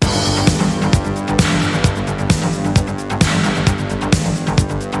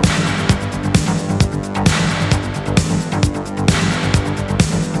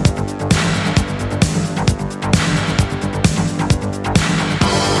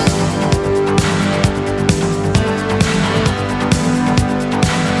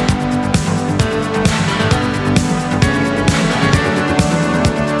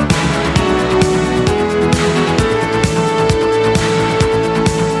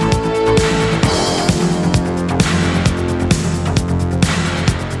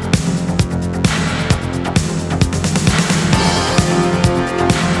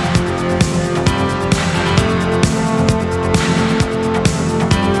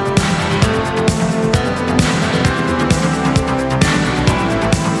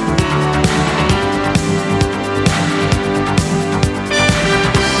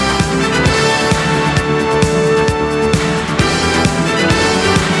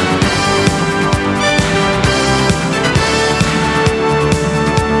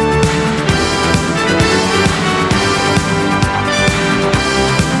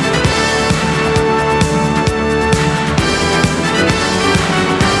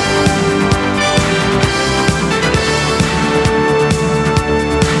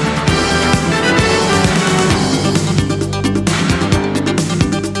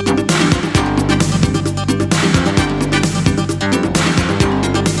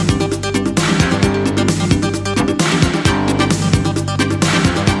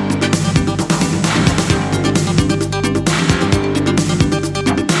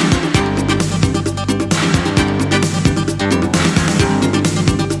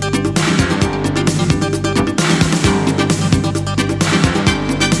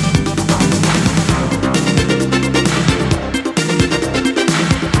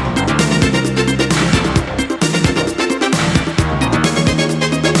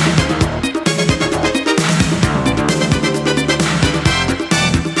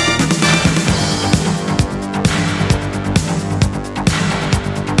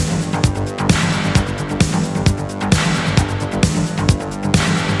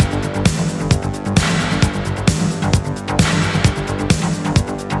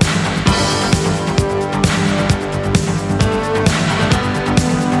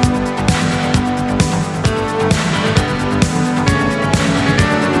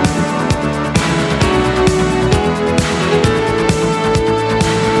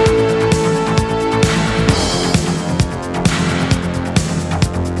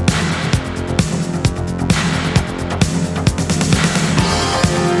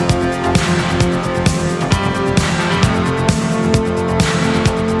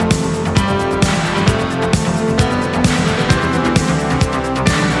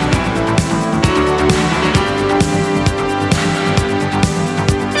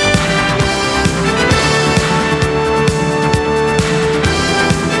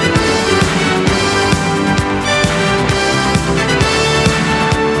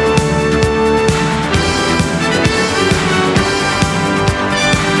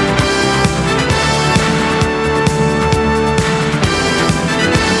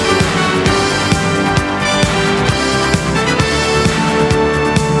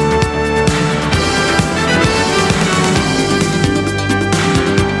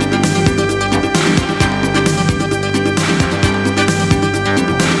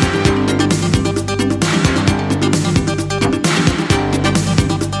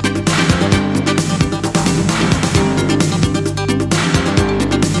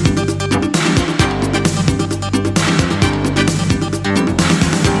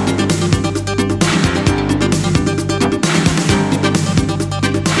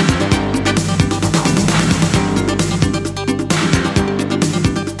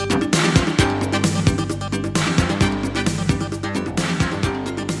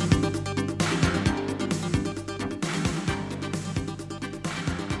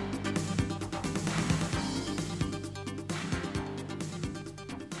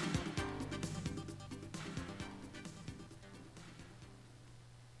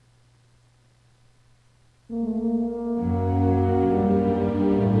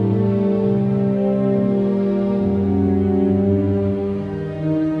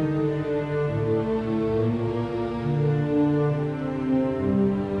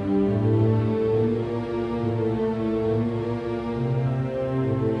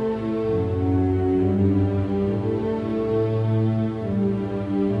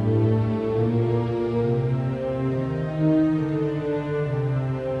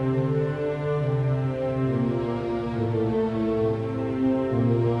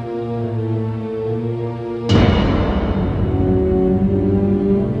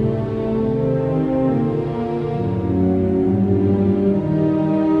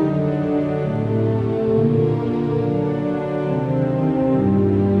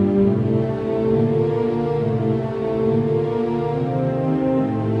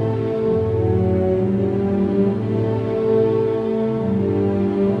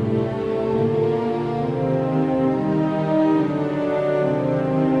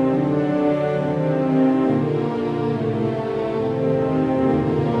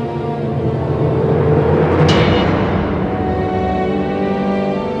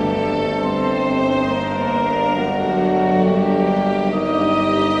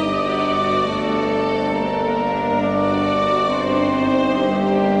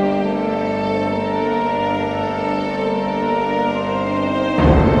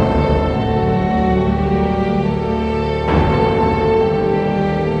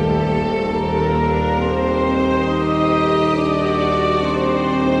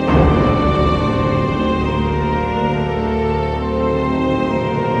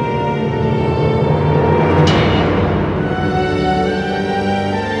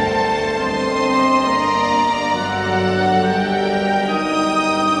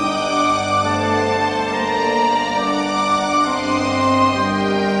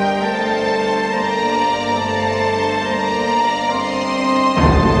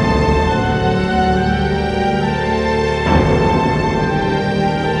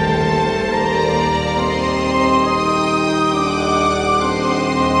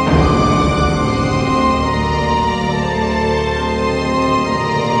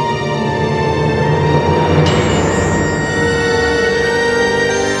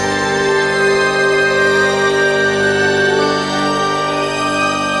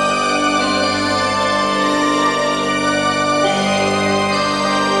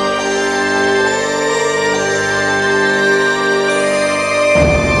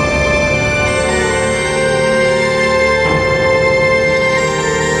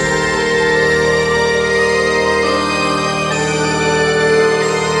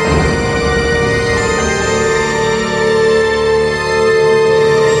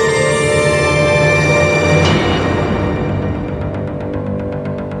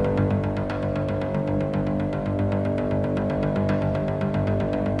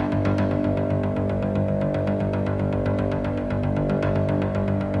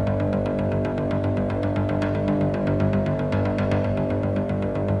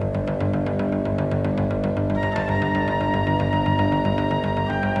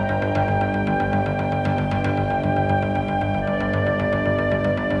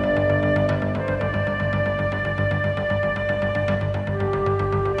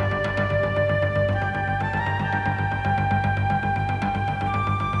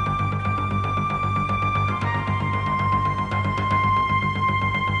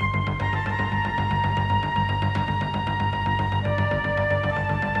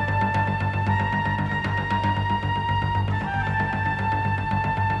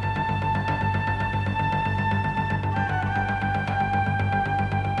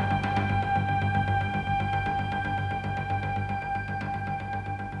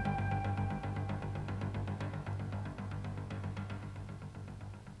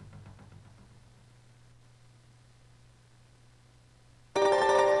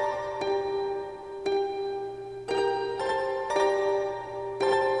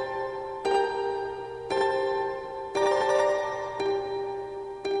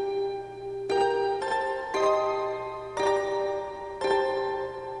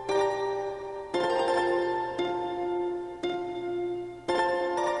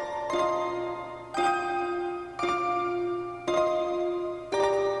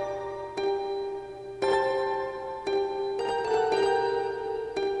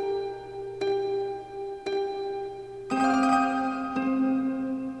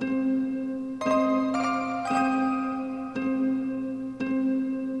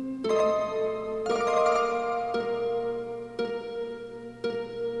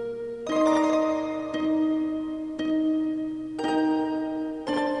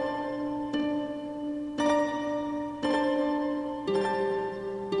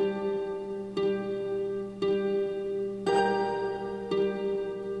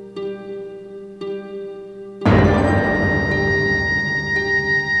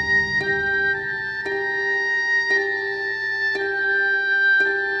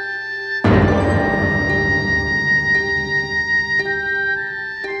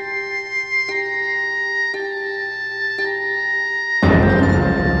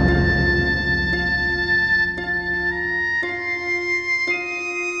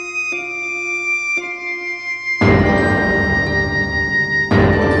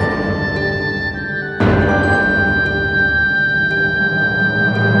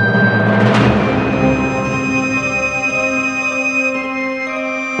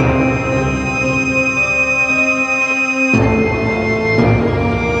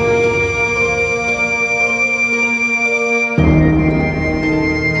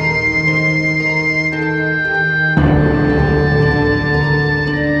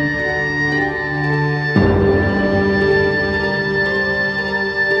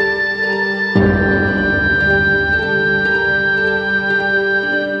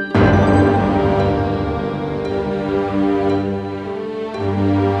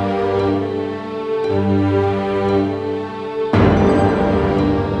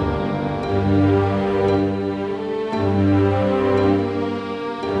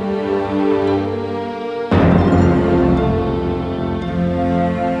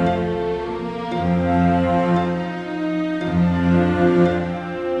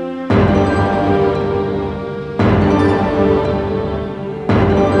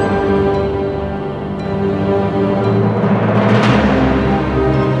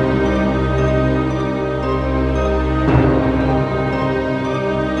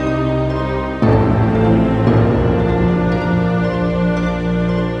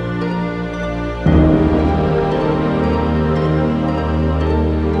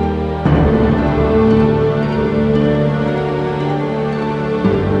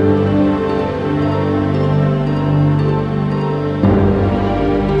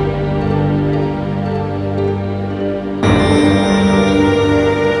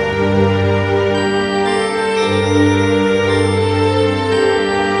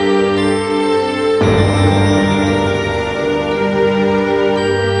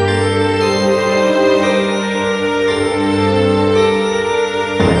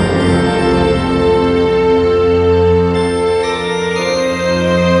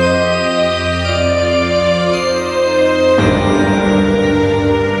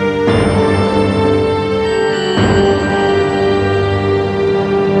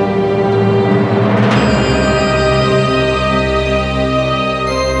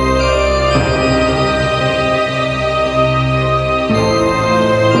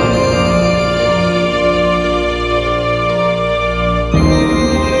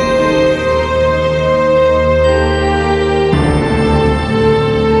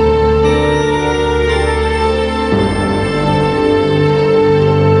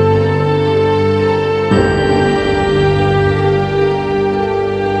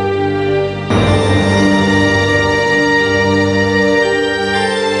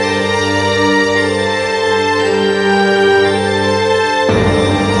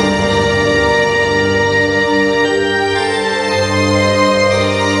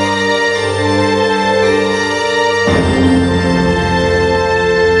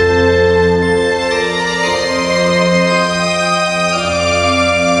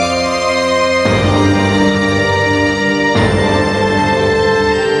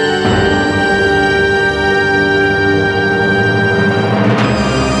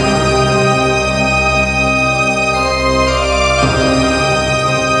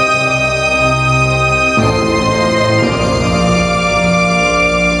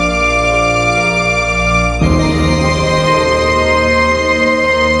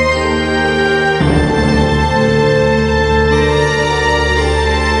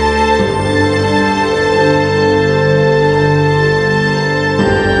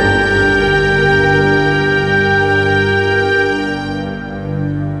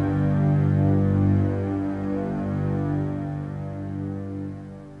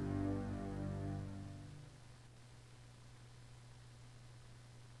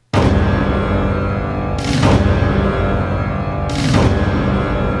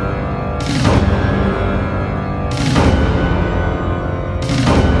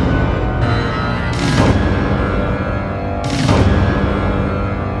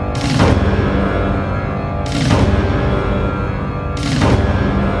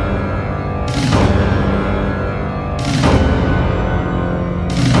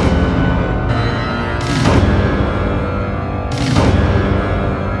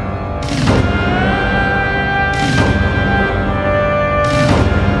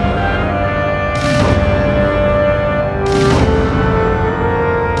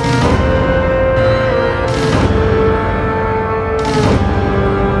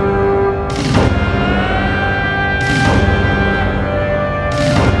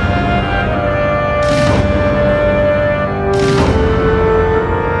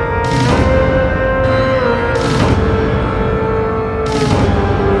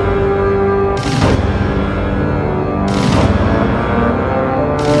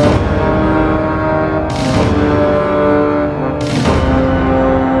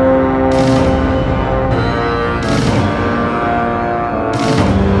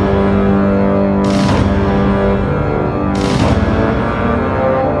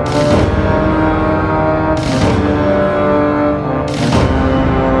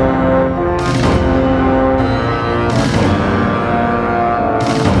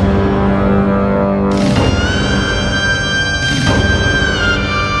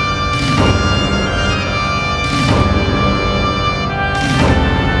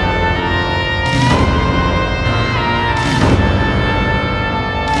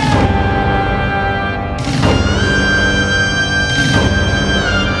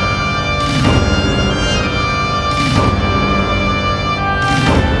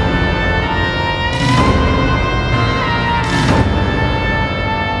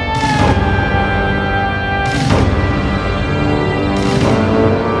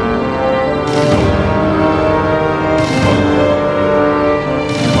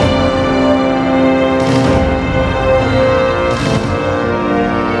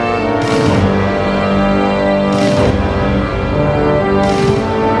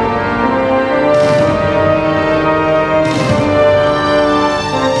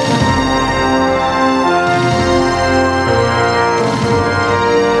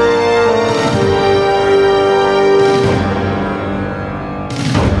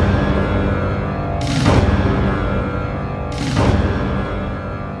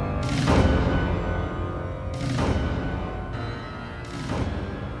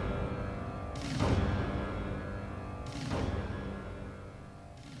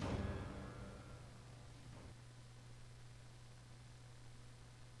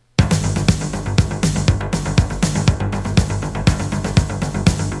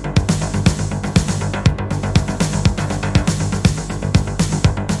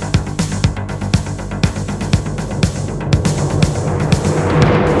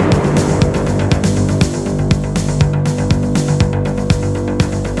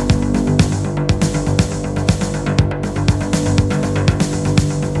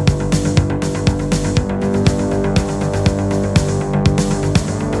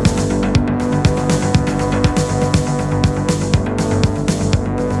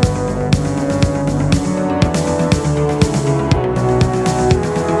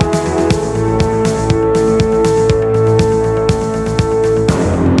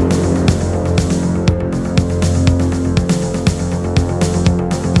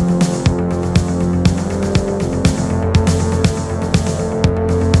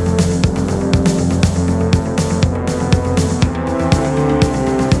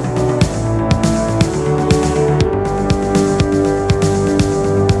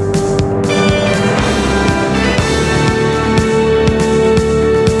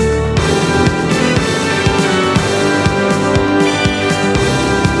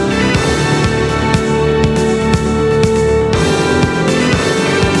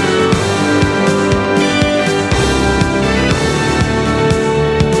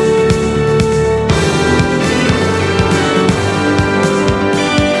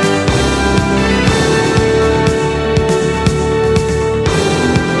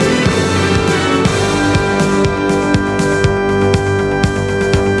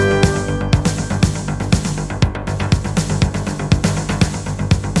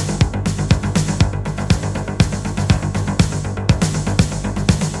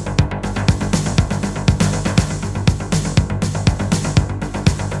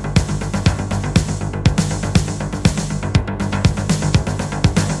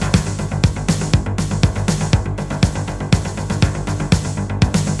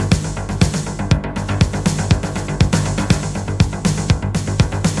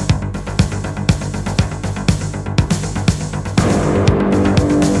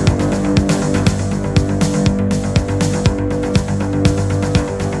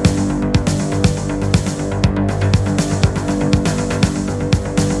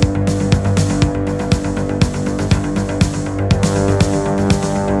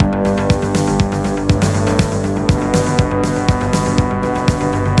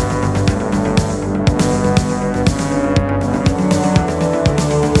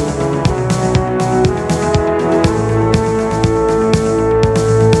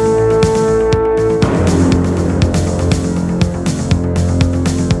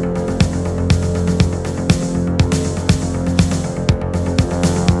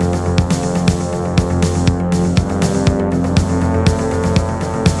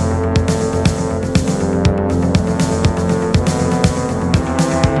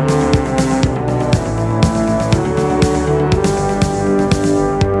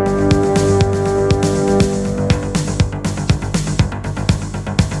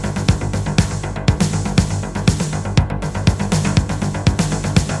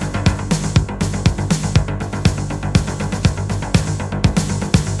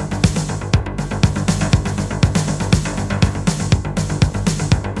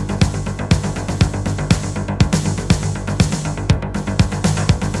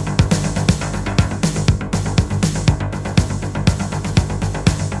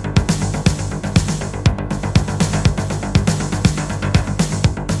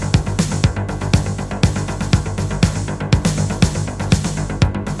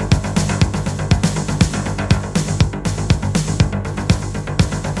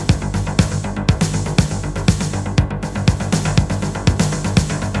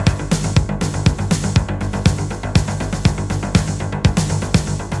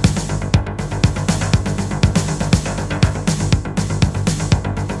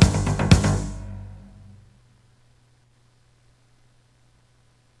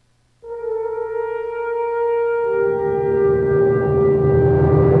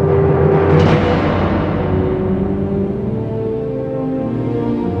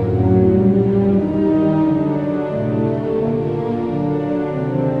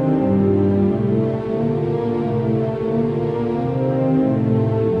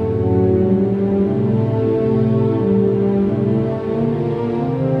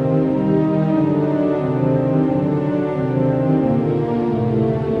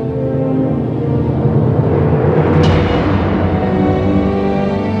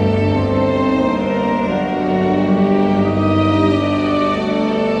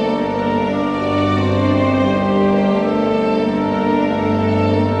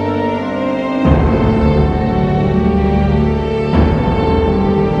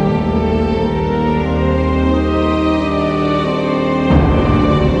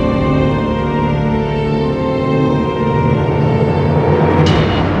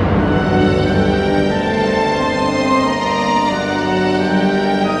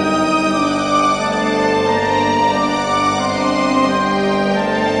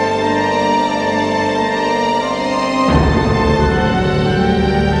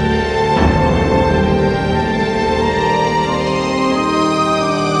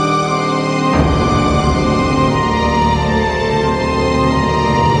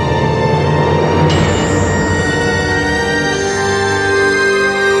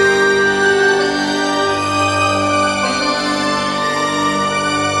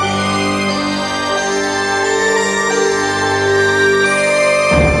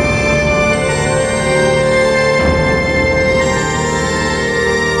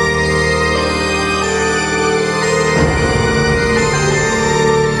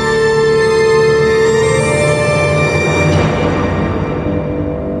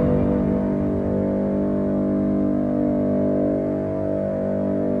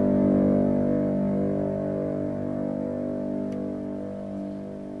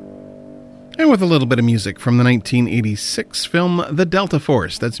 with a little bit of music from the 1986 film The Delta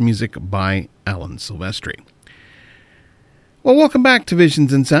Force. That's music by Alan Silvestri. Well, welcome back to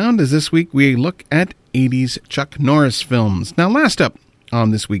Visions in Sound, as this week we look at 80s Chuck Norris films. Now, last up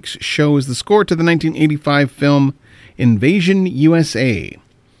on this week's show is the score to the 1985 film Invasion USA.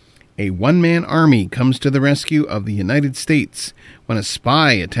 A one-man army comes to the rescue of the United States when a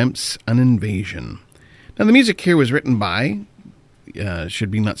spy attempts an invasion. Now, the music here was written by, should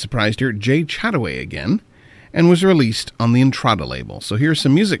be not surprised here, Jay Chataway again, and was released on the Entrada label. So here's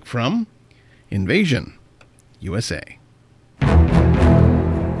some music from Invasion USA.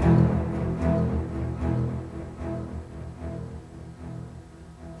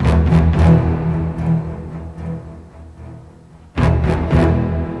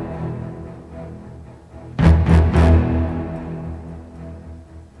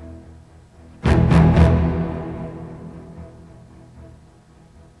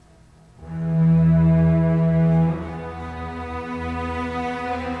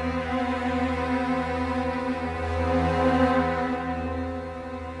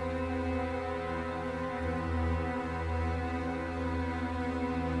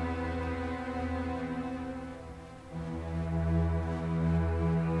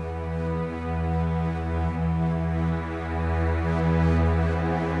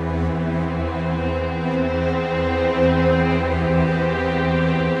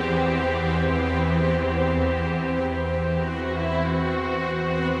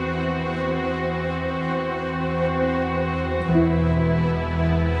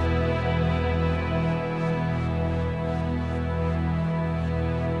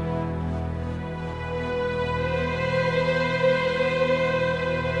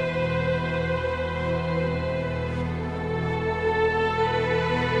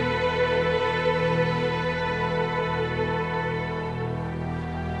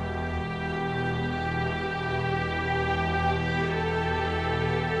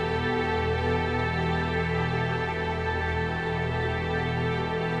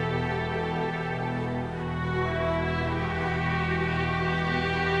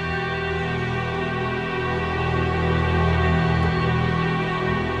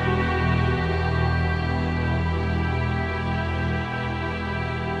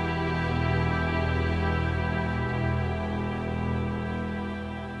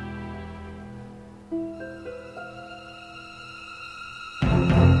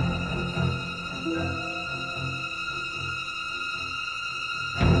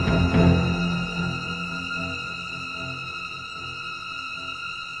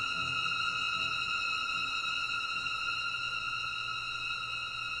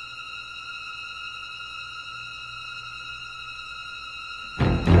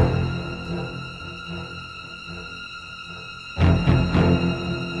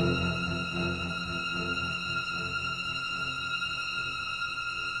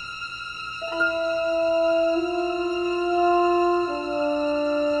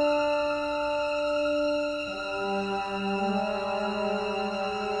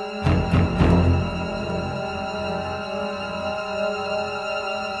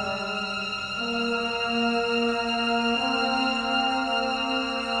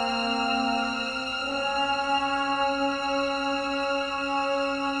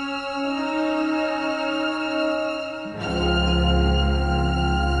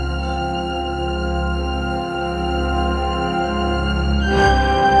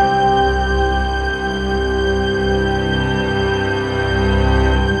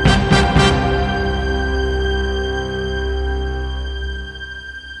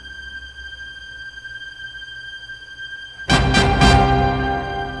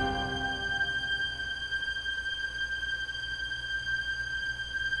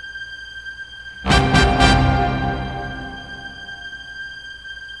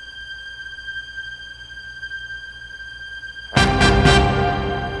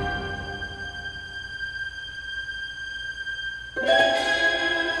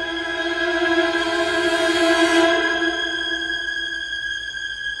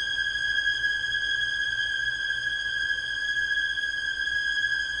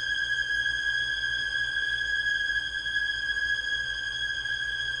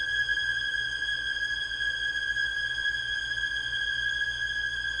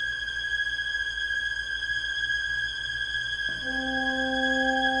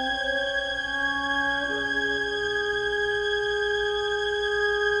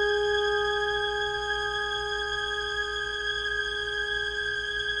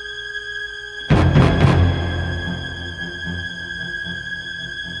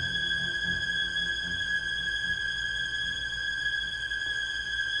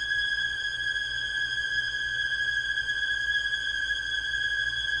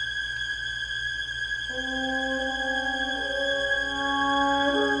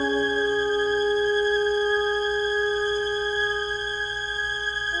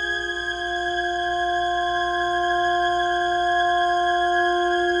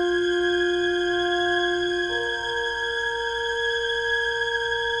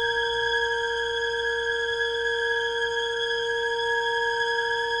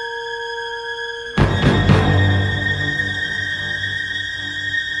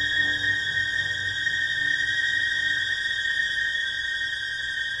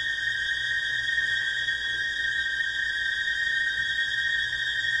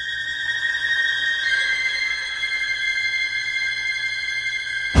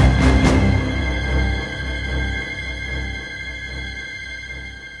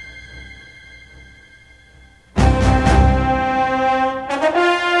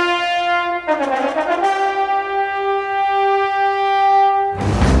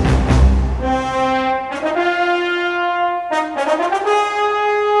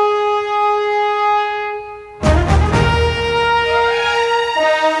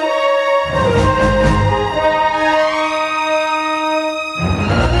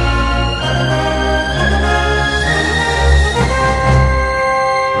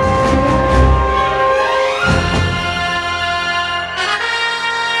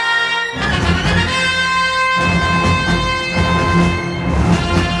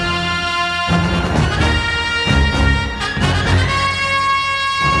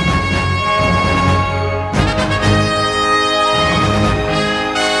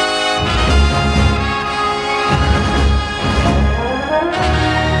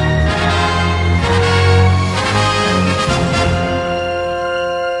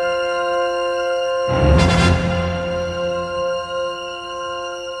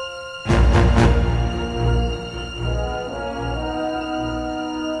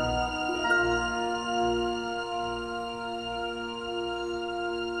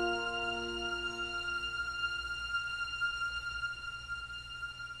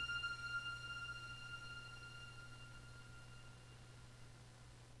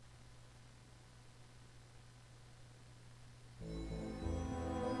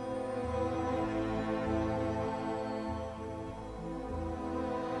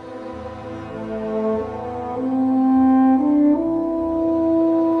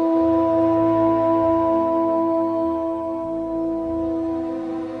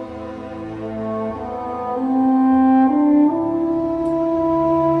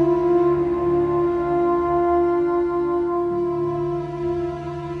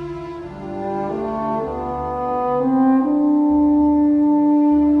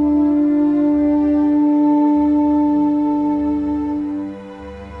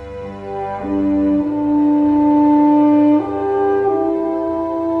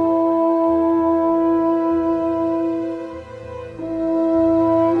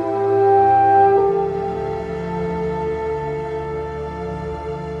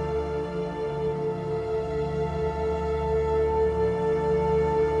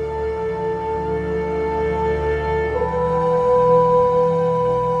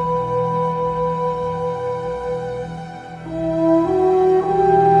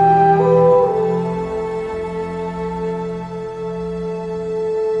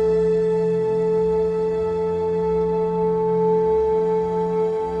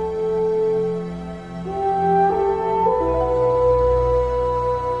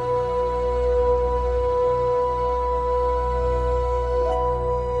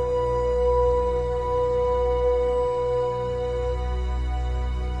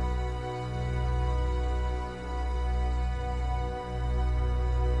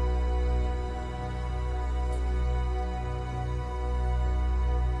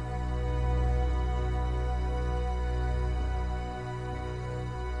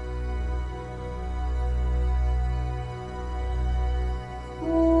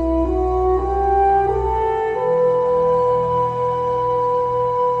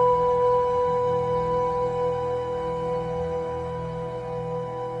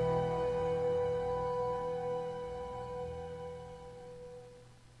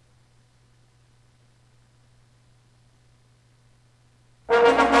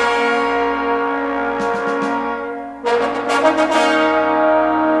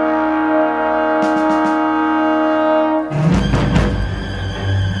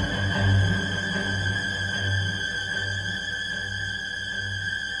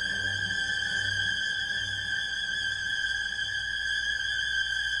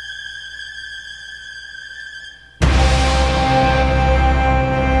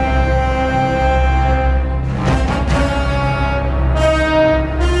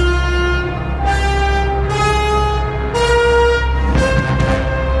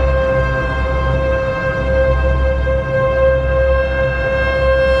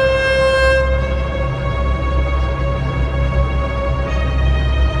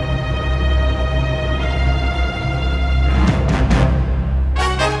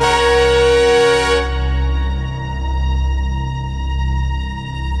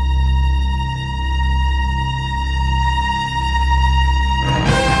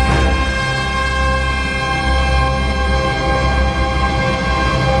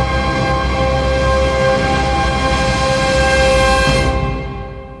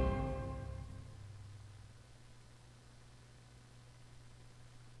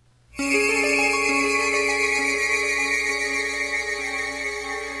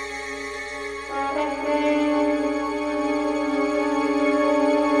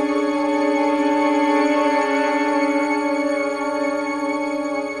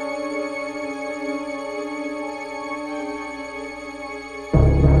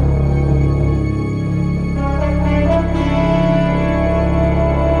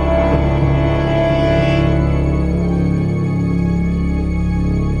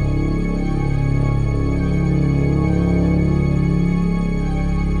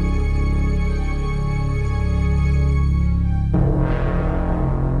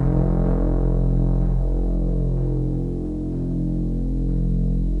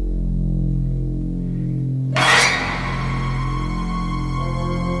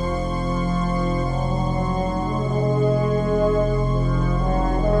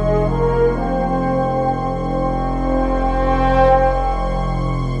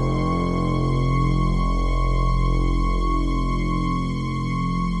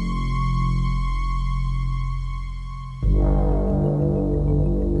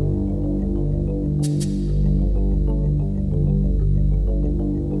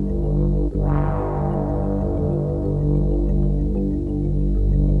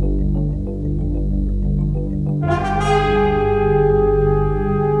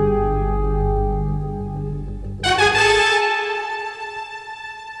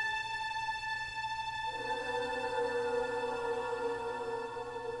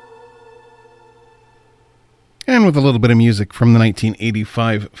 And with a little bit of music from the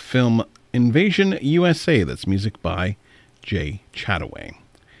 1985 film Invasion USA. That's music by Jay Chataway.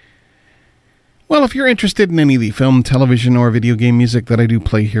 Well, if you're interested in any of the film, television, or video game music that I do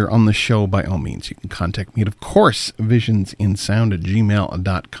play here on the show, by all means, you can contact me at, of course,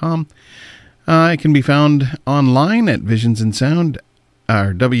 visionsinsound@gmail.com. I can be found online at visionsinsound,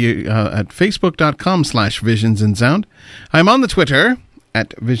 at facebook.com/visionsinsound. I'm on the Twitter at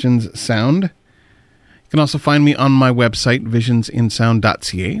visionssound. You can also find me on my website,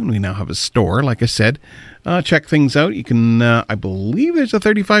 visionsinsound.ca, and we now have a store, like I said. Check things out. You can, I believe there's a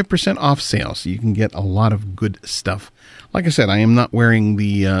 35% off sale, so you can get a lot of good stuff. Like I said, I am not wearing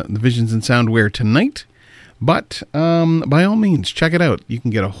the Visions in Sound wear tonight, but by all means, check it out. You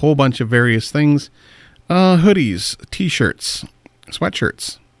can get a whole bunch of various things. Hoodies, t-shirts,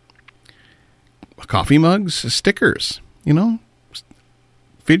 sweatshirts, coffee mugs, stickers, you know,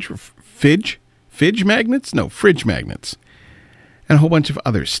 fridge magnets, and a whole bunch of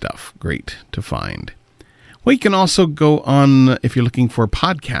other stuff. Great to find. Well, you can also go on, if you're looking for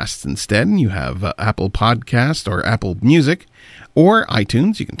podcasts instead, and you have Apple Podcast or Apple Music or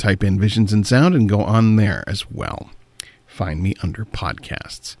iTunes, you can type in Visions in Sound and go on there as well. Find me under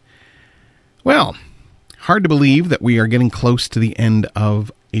podcasts. Well, hard to believe that we are getting close to the end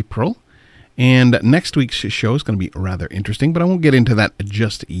of April. And next week's show is going to be rather interesting, but I won't get into that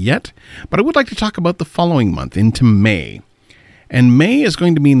just yet. But I would like to talk about the following month, into May. And May is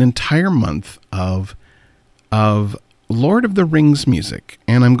going to be an entire month of Lord of the Rings music.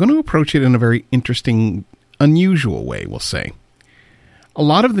 And I'm going to approach it in a very interesting, unusual way, we'll say. A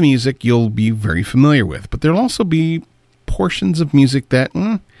lot of the music you'll be very familiar with, but there'll also be portions of music that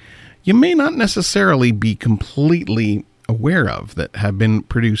you may not necessarily be completely aware of, that have been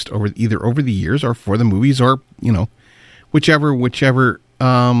produced either over the years or for the movies, or, you know, whichever way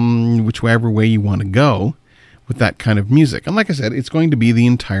you want to go with that kind of music. And like I said, it's going to be the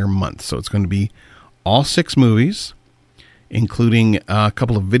entire month. So it's going to be all 6 movies, including a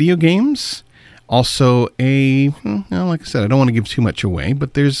couple of video games. Also like I said, I don't want to give too much away,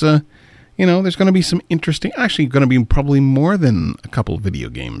 but there's there's going to be some interesting, actually going to be probably more than a couple of video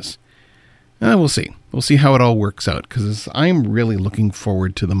games. We'll see. We'll see how it all works out, because I'm really looking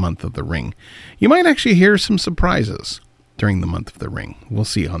forward to the month of the Ring. You might actually hear some surprises during the month of the Ring. We'll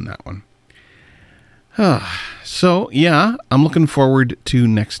see on that one. So, yeah, I'm looking forward to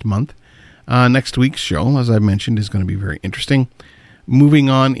next month. Next week's show, as I mentioned, is going to be very interesting.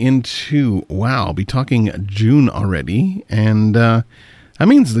 Moving on into, I'll be talking June already, and that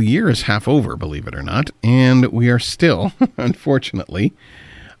means the year is half over, believe it or not, and we are still, unfortunately,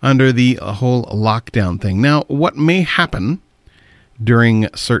 under the whole lockdown thing. Now, what may happen during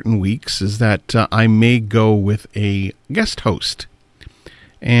certain weeks is that I may go with a guest host.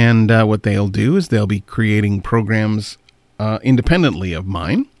 And what they'll do is they'll be creating programs independently of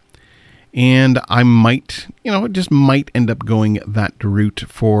mine. And I might, just might end up going that route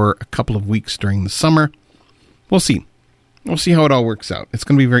for a couple of weeks during the summer. We'll see. We'll see how it all works out. It's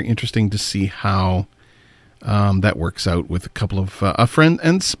going to be very interesting to see how that works out with a couple of a friend,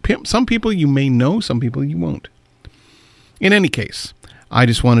 and some people you may know, some people you won't. In any case, I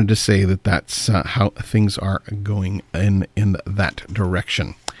just wanted to say that that's how things are going in that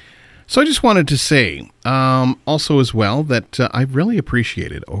direction. So I just wanted to say also as well that I've really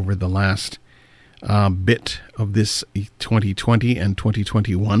appreciated over the last bit of this 2020 and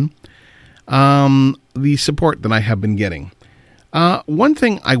 2021 the support that I have been getting. One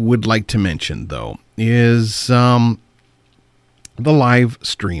thing I would like to mention, though, is the live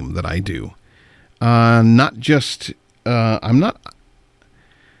stream that I do. Not just, I'm not...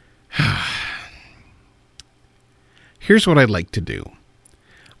 Here's what I'd like to do.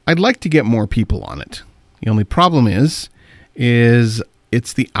 I'd like to get more people on it. The only problem is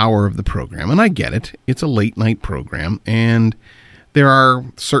it's the hour of the program, and I get it. It's a late night program, and there are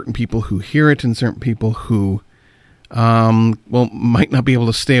certain people who hear it and certain people who might not be able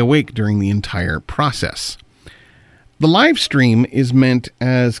to stay awake during the entire process. The live stream is meant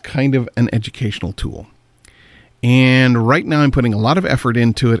as kind of an educational tool. And right now I'm putting a lot of effort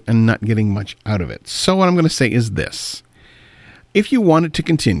into it and not getting much out of it. So what I'm going to say is this. If you want it to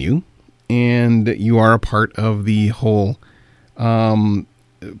continue, and you are a part of the whole film,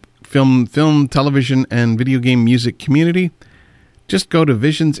 television, and video game music community, just go to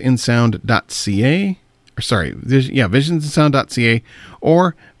visionsinsound.ca. visionsinsound.ca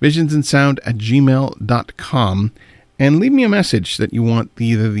or visionsinsound@gmail.com, and leave me a message that you want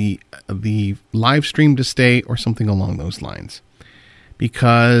either the live stream to stay or something along those lines.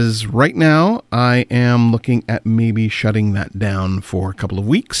 Because right now I am looking at maybe shutting that down for a couple of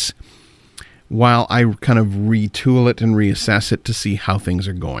weeks, while I kind of retool it and reassess it to see how things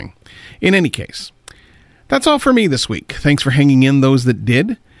are going. In any case, that's all for me this week. Thanks for hanging in, those that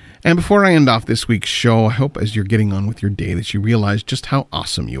did. And before I end off this week's show, I hope as you're getting on with your day that you realize just how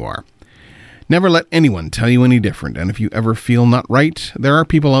awesome you are. Never let anyone tell you any different, and if you ever feel not right, there are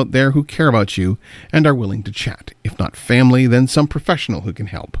people out there who care about you and are willing to chat. If not family, then some professional who can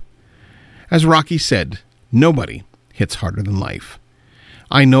help. As Rocky said, nobody hits harder than life.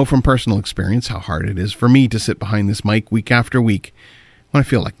 I know from personal experience how hard it is for me to sit behind this mic week after week when I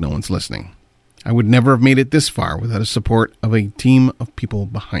feel like no one's listening. I would never have made it this far without the support of a team of people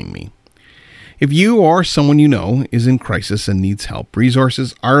behind me. If you or someone you know is in crisis and needs help,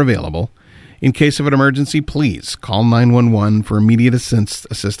 resources are available. In case of an emergency, please call 911 for immediate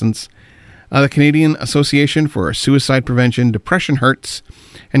assistance. The Canadian Association for Suicide Prevention, Depression Hurts,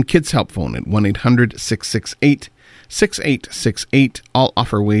 and Kids Help Phone at 1-800-668-6868 all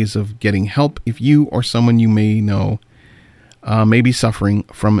offer ways of getting help if you or someone you may know may be suffering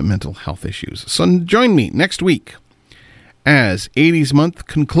from mental health issues. So join me next week as 80s Month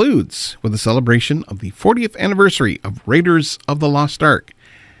concludes with a celebration of the 40th anniversary of Raiders of the Lost Ark.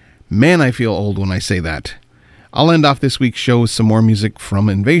 Man, I feel old when I say that. I'll end off this week's show with some more music from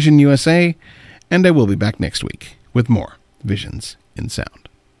Invasion USA, and I will be back next week with more Visions in Sound.